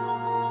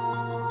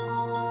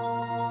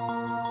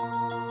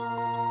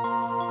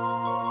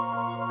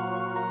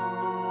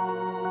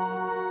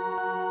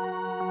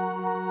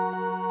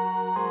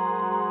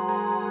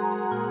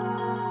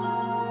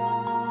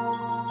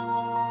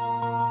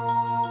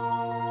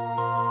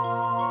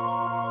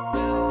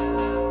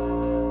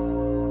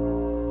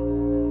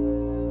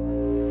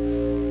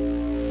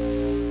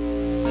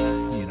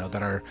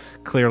 That are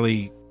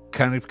clearly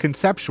kind of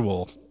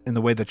conceptual in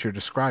the way that you're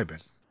describing.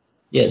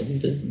 Yeah,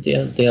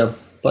 they are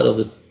part of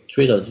the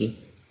trilogy,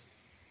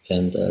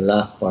 and the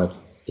last part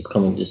is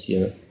coming this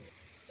year,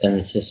 and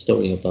it's a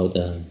story about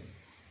an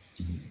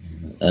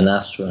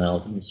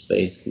astronaut in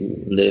space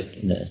who lived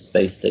in a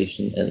space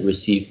station and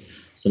received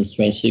some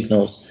strange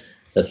signals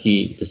that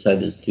he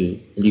decided to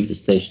leave the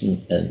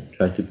station and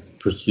try to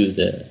pursue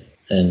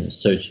and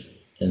search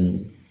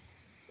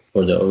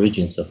for the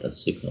origins of that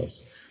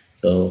signals.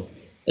 So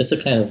it's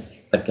a kind of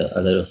like a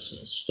little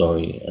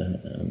story,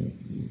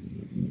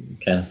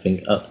 kind of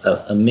thing,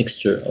 a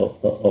mixture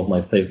of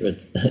my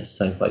favorite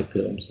sci-fi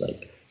films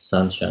like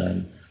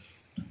Sunshine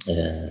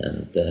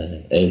and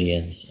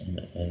Aliens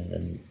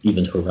and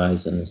even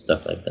Horizon and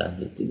stuff like that.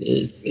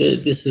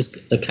 This is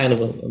a kind of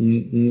a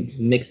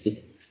mixed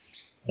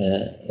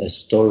a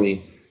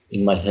story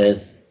in my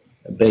head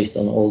based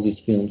on all these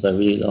films I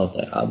really loved,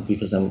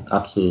 because I'm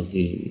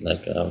absolutely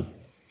like a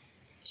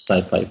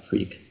sci-fi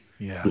freak.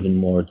 Yeah. Even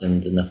more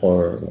than the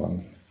horror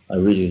one. I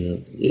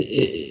really,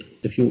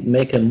 if you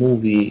make a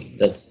movie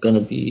that's gonna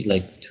be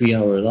like 3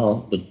 hours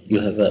long, but you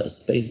have a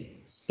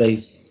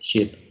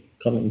spaceship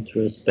coming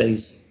through a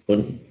space for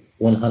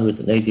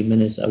 180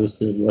 minutes, I would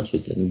still watch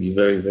it and be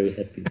very, very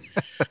happy.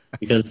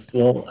 Because,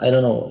 well, I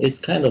don't know, it's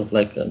kind of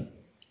like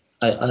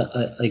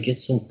I get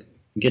so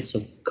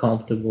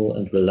comfortable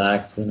and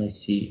relaxed when I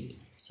see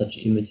such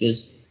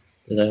images.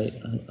 That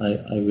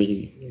I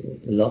really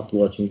loved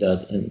watching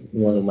that. And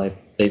one of my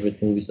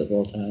favorite movies of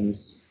all time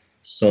is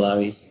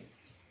Solaris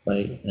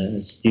by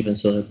Steven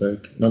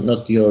Soderbergh.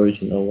 Not the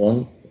original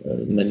one.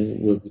 Many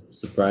will be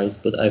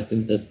surprised, but I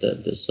think that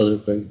the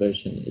Soderbergh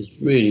version is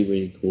really,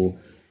 really cool.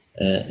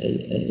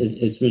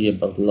 It's really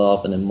about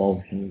love and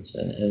emotions,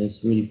 and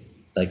it's really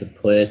like a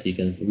poetic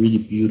and really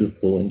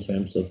beautiful in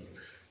terms of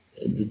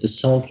the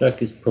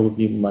soundtrack is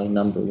probably my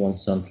number one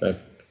soundtrack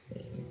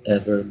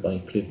ever by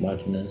Cliff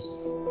Martinez.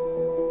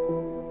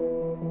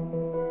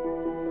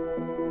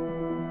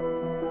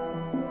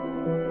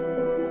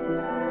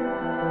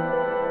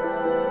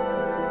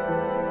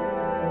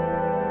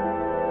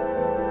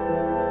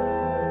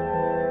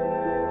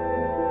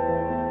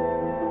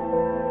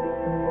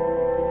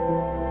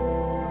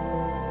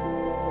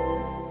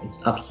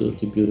 It's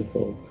absolutely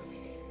beautiful,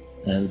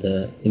 and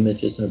the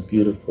images are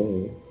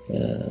beautiful.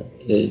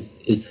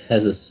 It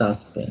has a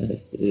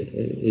suspense.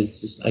 It's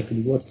just, I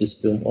could watch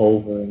this film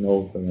over and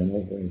over and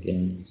over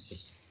again. It's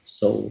just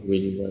so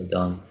really well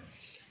done,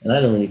 and I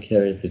don't really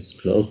care if it's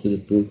close to the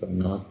book or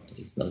not.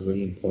 It's not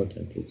really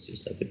important. It's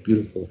just like a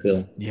beautiful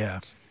film. Yeah,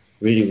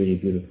 really, really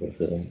beautiful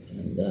film,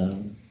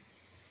 and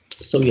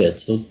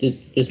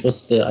This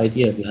was the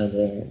idea behind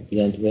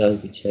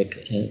reality check,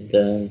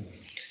 and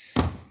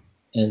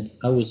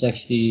I was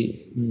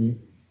actually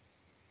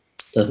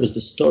that was the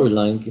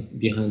storyline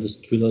behind this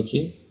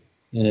trilogy.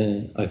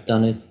 I've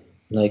done it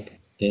like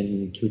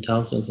in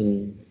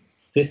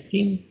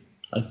 2015,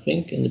 I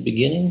think, in the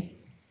beginning,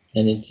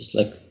 and it just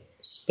like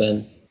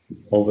spent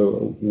over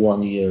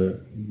 1 year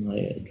in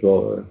my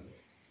drawer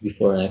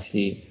before I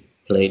actually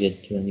played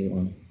it to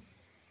anyone,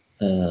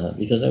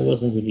 because I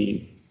wasn't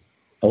really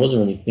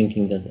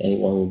thinking that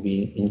anyone would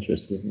be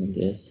interested in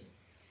this.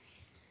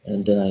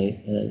 And then I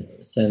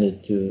sent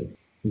it to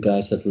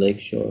guys at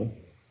Lakeshore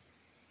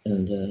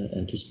and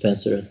to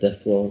Spencer at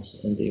Death Walls,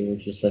 and they were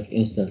just like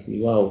instantly,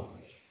 wow,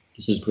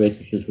 this is great,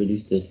 you should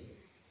release it.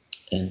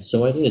 And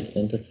so I did,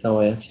 and that's how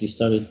I actually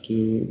started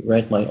to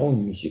write my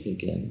own music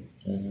again.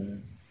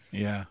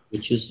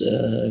 Which is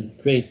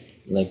great.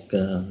 Like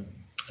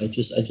I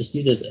just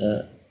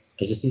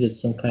needed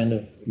some kind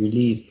of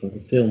relief from the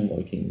film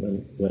working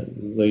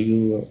where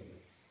you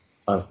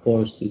are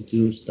forced to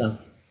do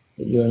stuff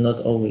that you're not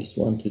always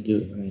want to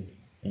do, right?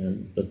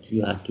 But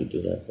you have to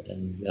do that,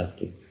 and you have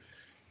to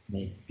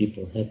make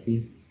people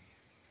happy.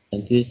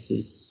 And this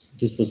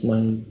was my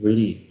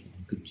relief.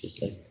 I could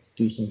just like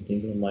do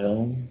something on my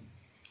own,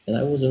 and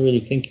I wasn't really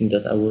thinking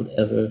that I would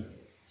ever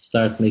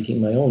start making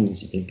my own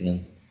music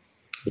again.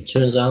 It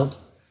turns out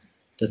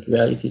that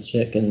Reality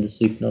Check and The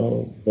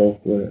Signal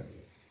both were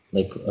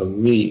like a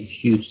really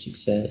huge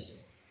success,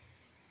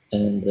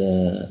 and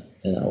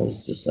I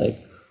was just like,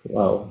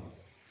 wow,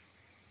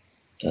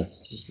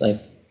 that's just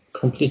like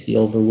completely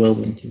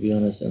overwhelming, to be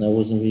honest, and I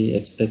wasn't really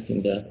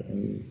expecting that.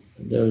 And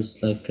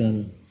there's like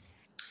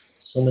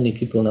so many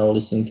people now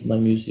listening to my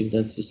music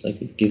that just like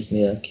it gives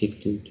me a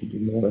kick to do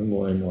more and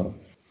more and more.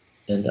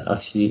 And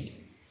actually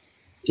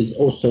it's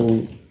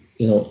also,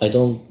 I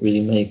don't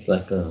really make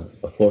like a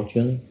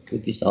fortune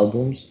with these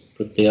albums,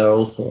 but they are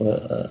also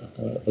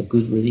a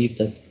good relief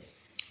that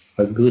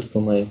are good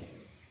for my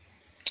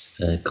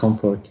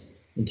comfort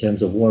in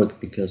terms of work,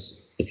 because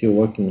if you're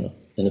working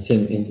in the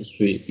film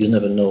industry, you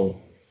never know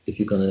if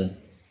you're gonna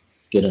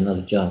get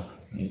another job,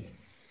 right?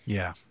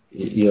 Yeah.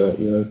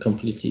 You're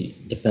completely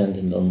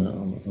dependent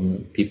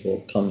on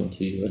people coming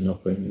to you and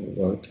offering you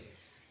work.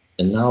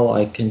 And now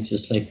I can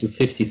just like do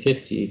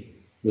 50-50,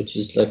 which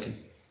is like a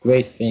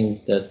great thing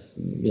that,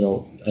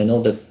 I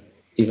know that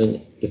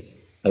even if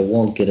I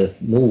won't get a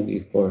movie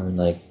for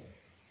like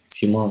a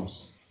few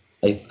months,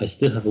 I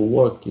still have a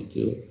work to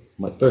do,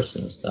 my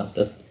personal stuff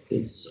that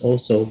is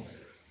also,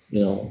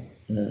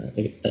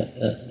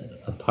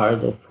 a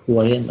part of who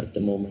I am at the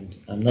moment.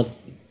 I'm not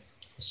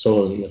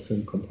solely a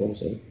film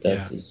composer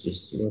that is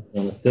just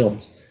working on the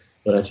films,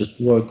 but I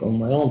just work on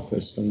my own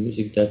personal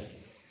music that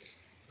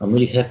I'm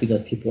really happy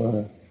that people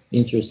are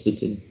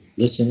interested in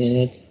listening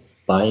it,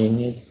 buying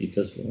it,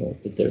 because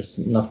there's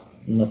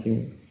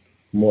nothing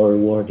more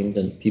rewarding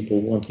than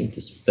people wanting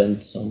to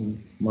spend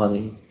some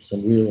money,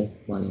 some real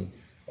money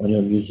on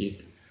your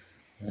music,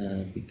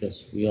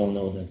 because we all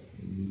know that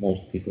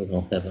most people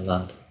don't have a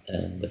lot,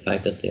 and the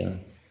fact that they are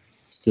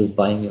still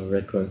buying your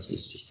records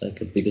is just like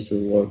the biggest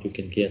reward you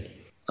can get.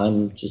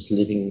 I'm just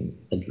living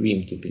a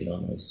dream, to be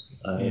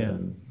honest.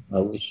 I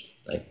wish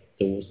like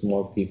there was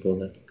more people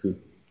that could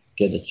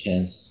get a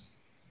chance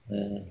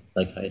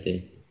like I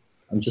did.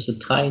 I'm just a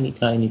tiny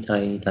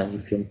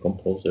film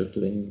composer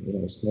doing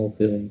small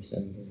films,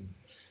 and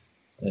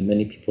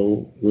many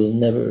people will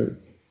never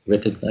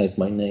recognize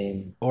my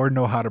name or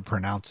know how to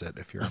pronounce it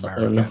if you're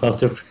American. Or know how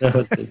to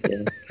pronounce it.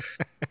 Yeah.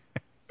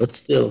 But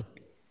still,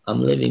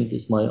 I'm living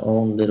this my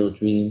own little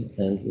dream,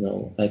 and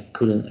I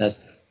couldn't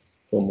ask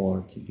for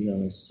more, to be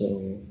honest.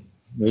 So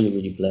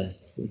really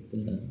blessed with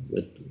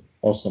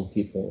awesome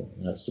people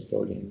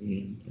supporting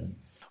me.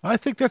 I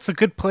think that's a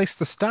good place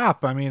to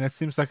stop. I mean, it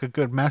seems like a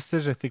good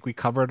message. I think we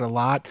covered a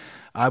lot.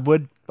 I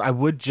would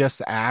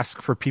just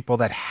ask for people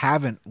that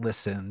haven't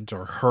listened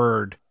or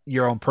heard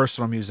your own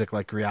personal music,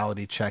 like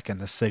Reality Check and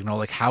The Signal,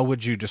 like how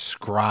would you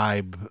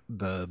describe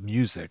the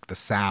music, the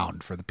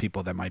sound, for the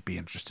people that might be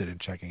interested in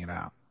checking it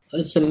out?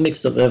 It's a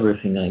mix of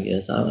everything, I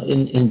guess.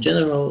 In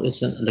general,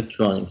 it's an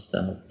electronic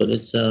stuff, but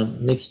it's a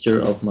mixture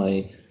of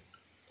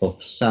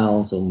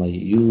sounds of my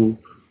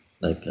youth.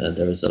 Like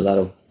there's a lot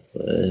of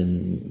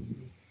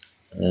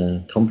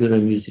computer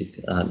music,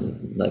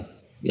 like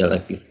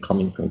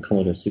coming from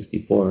Commodore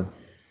 64,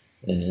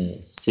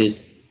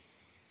 SID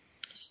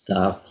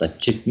stuff, like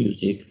chip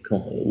music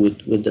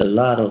with a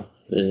lot of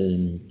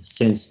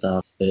synth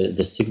stuff.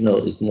 The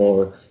Signal is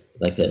more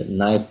like a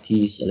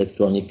 90s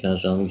electronica,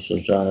 Jean-Michel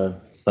Jarre,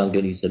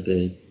 Vangelis a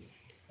bit.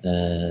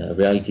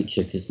 Reality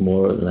Check is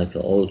more like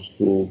an old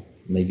school,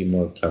 maybe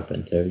more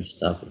Carpenter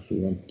stuff, if you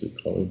want to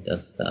call it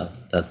that stuff.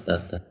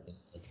 That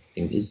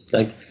thing is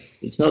like,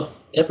 it's not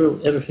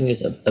everything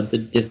is a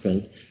bit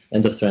different.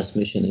 End of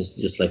Transmission is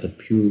just like a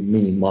pure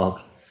mini Moog,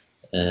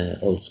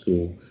 old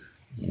school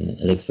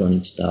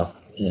electronic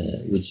stuff,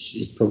 which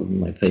is probably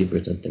my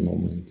favorite at the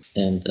moment.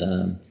 And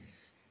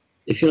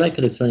if you like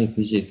electronic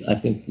music, I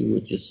think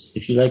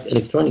if you like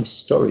electronic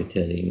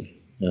storytelling,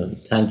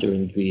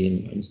 Tangerine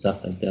Dream and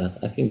stuff like that.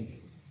 I think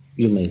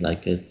you may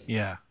like it.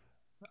 Yeah.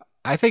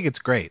 I think it's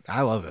great.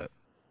 I love it.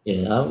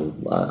 Yeah,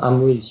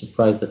 I'm really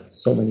surprised that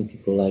so many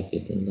people like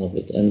it and love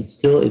it. And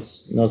still,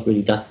 it's not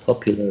really that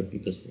popular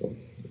because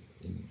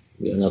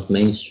we are not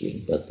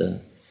mainstream. But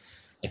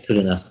I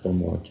couldn't ask for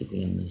more, to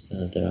be honest.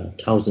 There are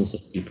thousands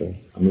of people.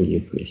 I really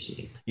appreciate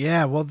it.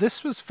 Yeah, well,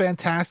 this was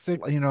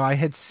fantastic. You know, I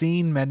had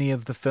seen many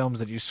of the films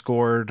that you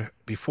scored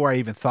before I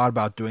even thought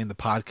about doing the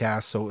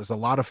podcast. So it was a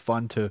lot of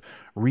fun to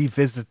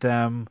revisit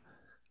them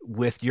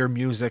with your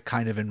music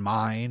kind of in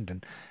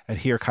mind and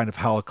hear kind of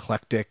how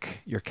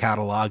eclectic your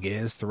catalog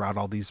is throughout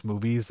all these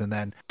movies. And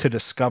then to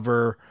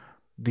discover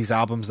these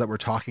albums that we're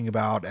talking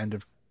about, End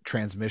of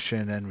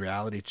Transmission and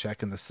Reality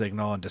Check and The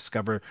Signal, and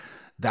discover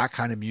that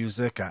kind of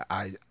music.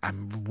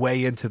 I'm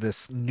way into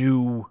this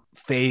new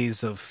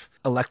phase of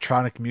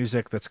electronic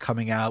music that's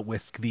coming out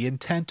with the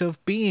intent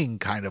of being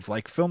kind of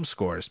like film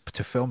scores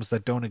to films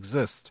that don't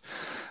exist.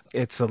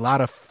 It's a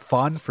lot of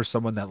fun for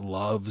someone that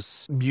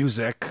loves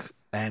music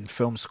and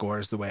film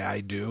scores the way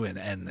I do and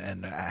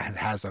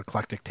has an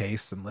eclectic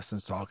taste and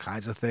listens to all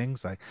kinds of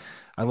things.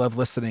 I love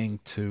listening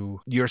to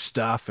your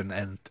stuff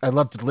and I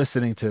loved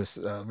listening to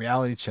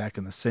Reality Check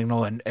and The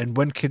Signal. And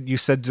when you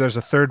said there's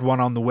a third one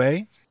on the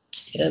way?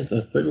 Yeah,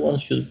 the third one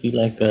should be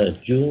like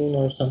June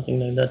or something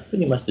like that.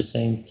 Pretty much the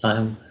same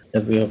time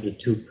every of the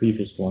two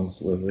previous ones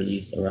were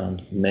released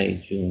around May,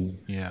 June.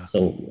 Yeah.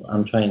 So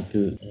I'm trying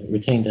to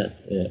retain that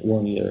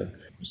 1 year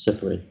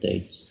separate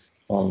dates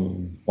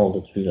on all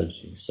the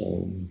trilogy.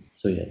 So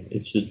yeah,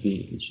 it should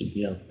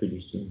be out pretty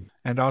soon.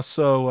 And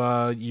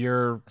also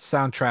your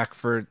soundtrack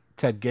for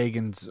Ted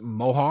Gagan's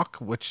Mohawk,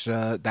 which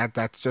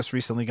that's just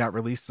recently got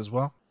released as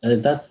well.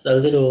 That's a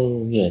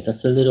little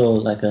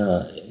like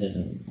a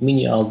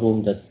mini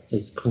album that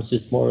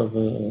consists more of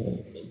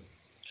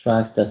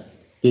tracks that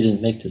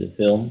didn't make to the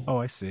film. Oh,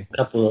 I see. A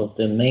couple of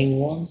the main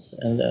ones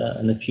and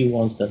a few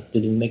ones that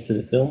didn't make to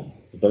the film,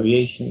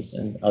 variations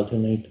and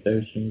alternate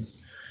versions.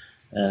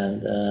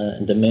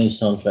 And the main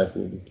soundtrack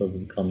will be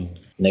probably coming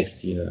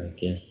next year, I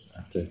guess,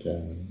 after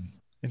the...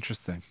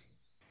 Interesting.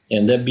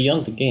 And then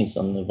Beyond the Games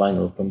on the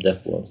vinyl from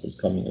Death Walls is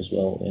coming as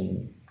well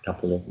in a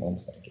couple of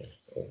months, I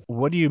guess. So.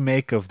 What do you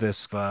make of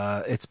this?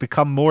 It's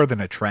become more than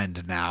a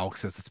trend now,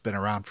 since it's been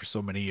around for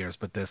so many years,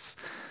 but this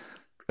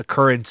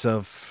occurrence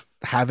of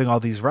having all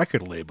these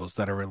record labels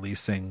that are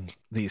releasing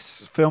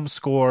these film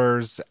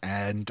scores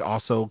and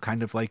also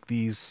kind of like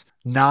these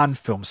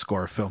non-film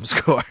score film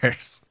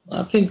scores.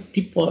 I think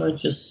people are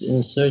just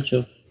in search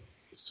of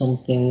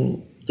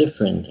something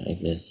different, I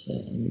guess,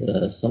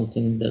 and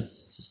something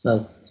that's just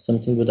not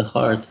something with a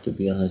heart, to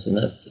be honest. And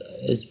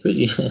it's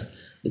pretty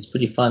it's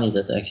pretty funny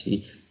that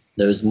actually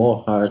there is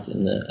more heart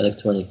in the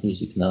electronic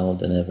music now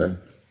than ever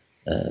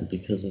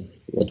because of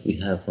what we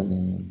have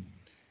on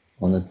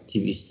the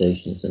TV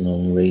stations and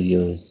on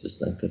radio. Is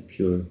just like a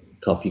pure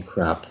copy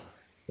crap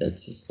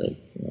that's just like,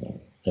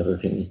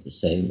 everything is the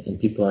same, and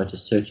people are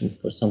just searching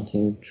for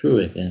something true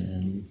again.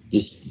 And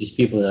these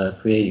people are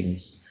creating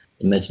these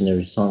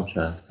imaginary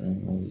soundtracks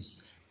and all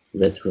these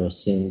retro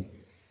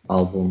synth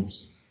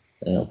albums.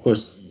 Of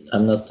course,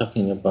 I'm not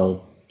talking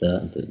about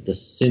the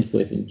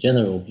synthwave in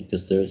general,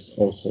 because there's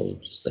also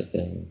just like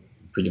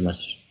pretty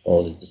much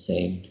all is the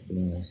same, to be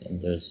honest.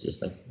 And there's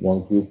just like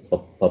one group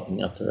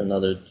popping after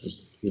another,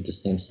 just with the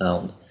same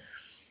sound.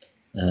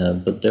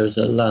 But there's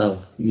a lot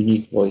of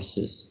unique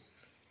voices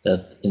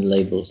that in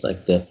labels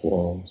like Death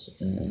Walls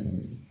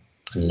and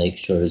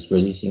Lakeshore is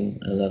releasing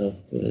a lot of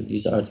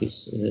these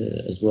artists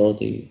as well.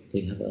 They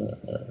have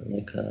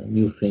a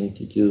new thing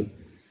to do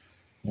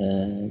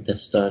that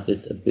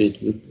started a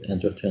bit with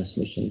End of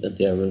Transmission, that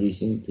they are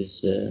releasing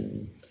this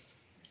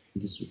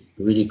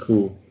really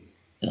cool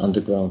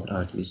underground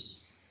artists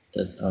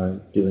that are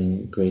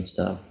doing great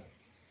stuff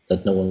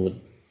that no one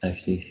would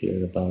actually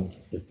hear about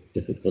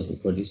if it wasn't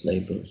for these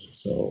labels.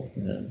 So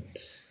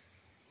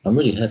I'm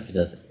really happy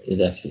that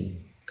it actually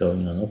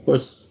going on. Of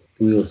course,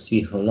 we will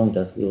see how long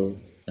that will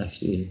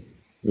actually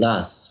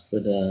last.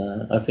 But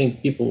I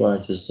think people are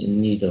just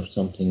in need of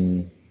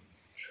something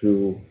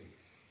true.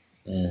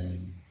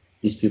 And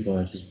these people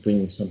are just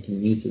bringing something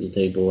new to the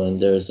table. And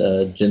there's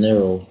a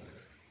general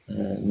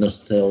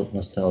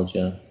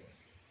nostalgia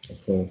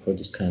for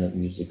this kind of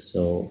music.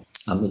 So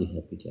I'm really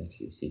happy to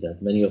actually see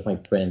that. Many of my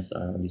friends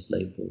are on these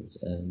labels.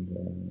 And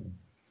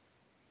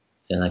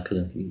I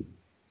couldn't be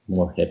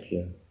more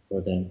happier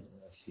for them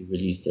to actually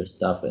release their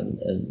stuff and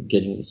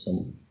getting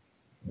some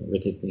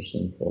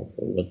recognition for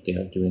what they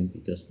are doing,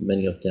 because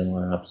many of them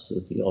are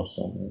absolutely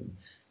awesome.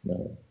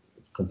 And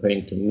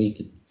comparing to me,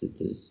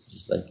 it's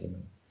just like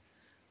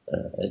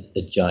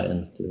a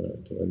giant to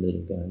a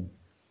little guy.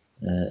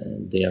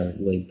 And they are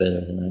way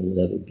better than I will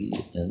ever be,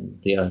 and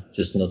they are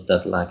just not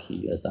that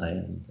lucky as I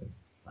am.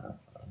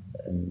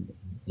 And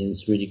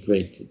it's really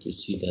great to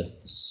see that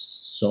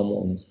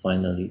someone is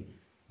finally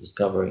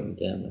discovering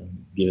them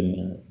and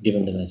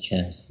giving them a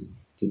chance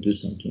to do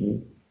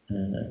something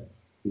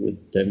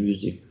with their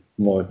music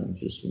more than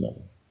just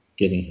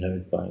getting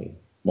heard by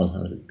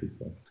 100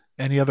 people.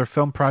 Any other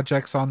film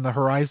projects on the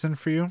horizon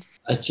for you?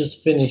 I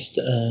just finished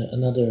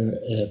another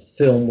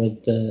film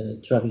with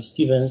Travis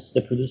Stevens,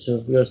 the producer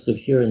of We Are Still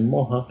Here in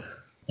Mohawk,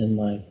 and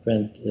my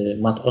friend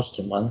Matt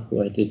Osterman,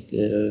 who I did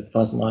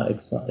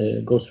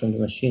Phasma Ghost from the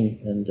Machine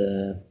and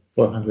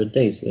 400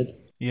 Days with.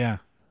 Yeah.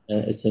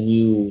 It's a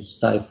new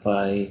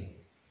sci-fi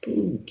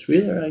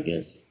thriller, I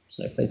guess.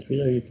 Sci-fi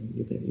thriller, you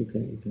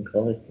can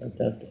call it like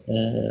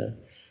that.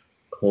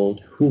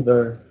 Called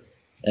Hoover.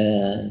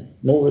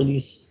 No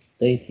release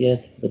date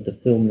yet, but the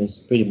film is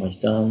pretty much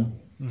done.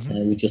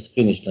 Mm-hmm. We just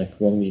finished like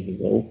 1 week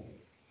ago.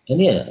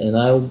 And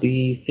I'll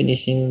be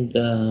finishing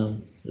the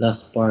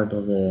last part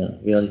of the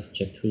Reality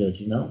Check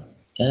trilogy now.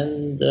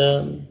 And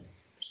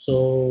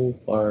so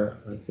far,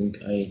 I think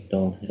I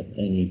don't have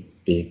any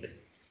big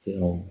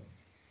film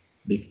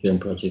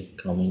project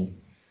coming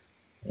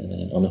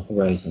on the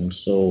horizon.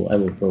 So I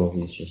will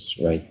probably just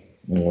write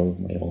more of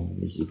my own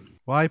music.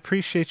 Well, I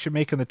appreciate you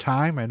making the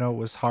time. I know it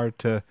was hard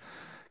to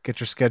get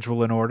your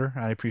schedule in order.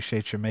 I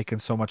appreciate you making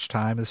so much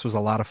time. This was a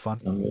lot of fun.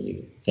 I'm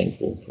really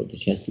thankful for the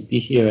chance to be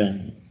here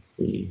and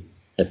really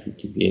happy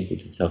to be able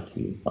to talk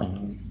to you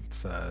finally.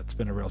 It's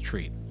been a real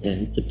treat. Yeah,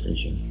 it's a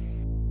pleasure.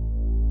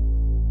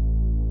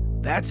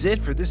 That's it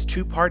for this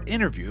 2-part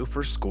interview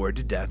for Scored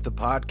to Death, the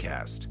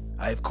podcast.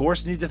 I, of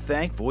course, need to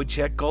thank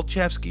Wojciech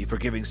Golczewski for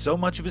giving so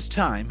much of his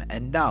time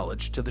and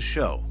knowledge to the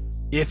show.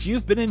 If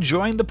you've been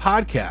enjoying the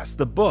podcast,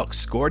 the book,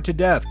 Scored to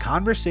Death,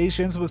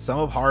 Conversations with Some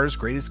of Horror's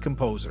Greatest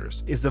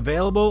Composers, is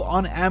available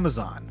on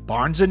Amazon,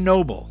 Barnes &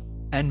 Noble,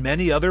 and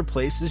many other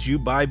places you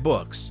buy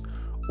books.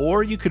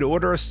 Or you could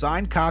order a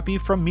signed copy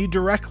from me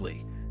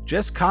directly.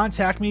 Just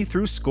contact me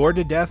through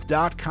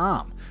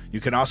scoredtodeath.com. You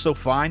can also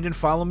find and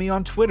follow me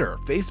on Twitter,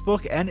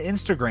 Facebook, and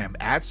Instagram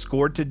at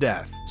Scored to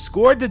Death.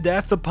 Scored to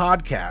Death, the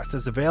podcast,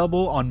 is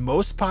available on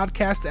most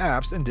podcast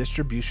apps and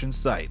distribution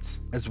sites,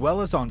 as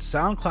well as on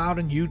SoundCloud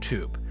and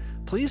YouTube.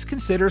 Please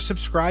consider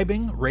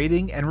subscribing,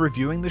 rating, and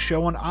reviewing the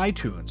show on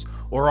iTunes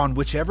or on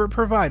whichever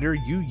provider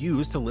you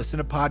use to listen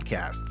to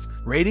podcasts.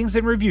 Ratings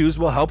and reviews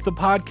will help the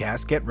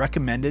podcast get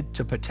recommended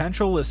to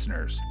potential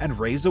listeners and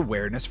raise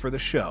awareness for the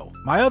show.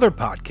 My other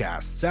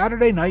podcast,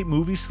 Saturday Night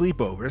Movie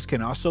Sleepovers,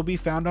 can also be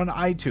found on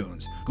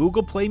iTunes,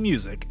 Google Play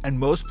Music, and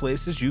most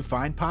places you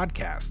find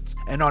podcasts,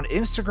 and on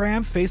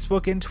Instagram,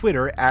 Facebook, and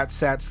Twitter at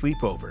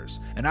SatSleepovers.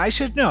 And I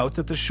should note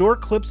that the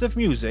short clips of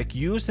music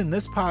used in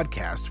this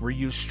podcast were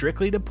used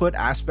strictly to put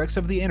aspects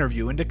of the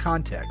interview into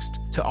context,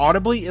 to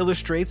audibly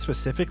illustrate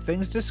specific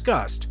things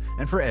discussed,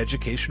 and for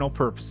educational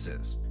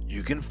purposes.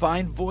 You can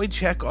find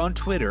Wojciech on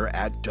Twitter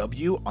at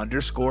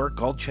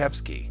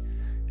W_Golczewski,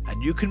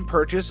 and you can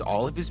purchase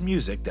all of his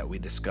music that we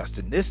discussed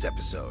in this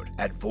episode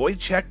at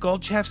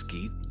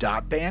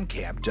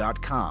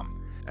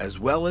wojciechgolczewski.bandcamp.com, as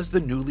well as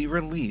the newly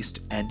released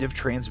End of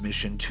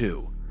Transmission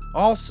 2.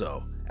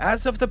 Also,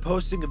 as of the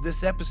posting of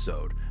this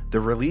episode,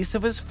 the release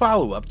of his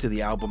follow-up to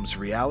the albums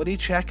Reality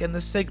Check and The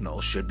Signal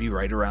should be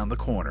right around the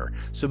corner,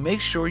 so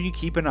make sure you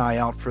keep an eye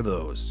out for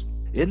those.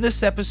 In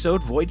this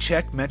episode,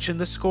 Wojciech mentioned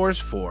the scores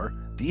for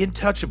The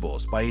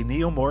Untouchables by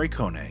Ennio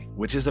Morricone,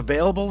 which is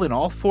available in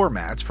all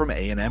formats from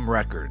A&M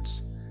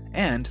Records,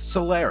 and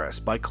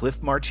Solaris by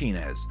Cliff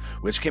Martinez,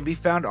 which can be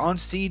found on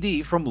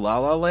CD from La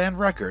La Land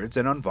Records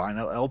and on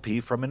vinyl LP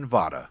from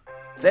Invada.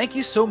 Thank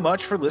you so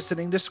much for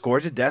listening to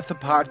Scored to Death, the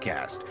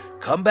podcast.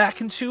 Come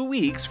back in 2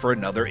 weeks for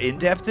another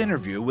in-depth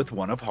interview with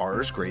one of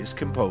horror's greatest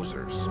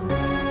composers.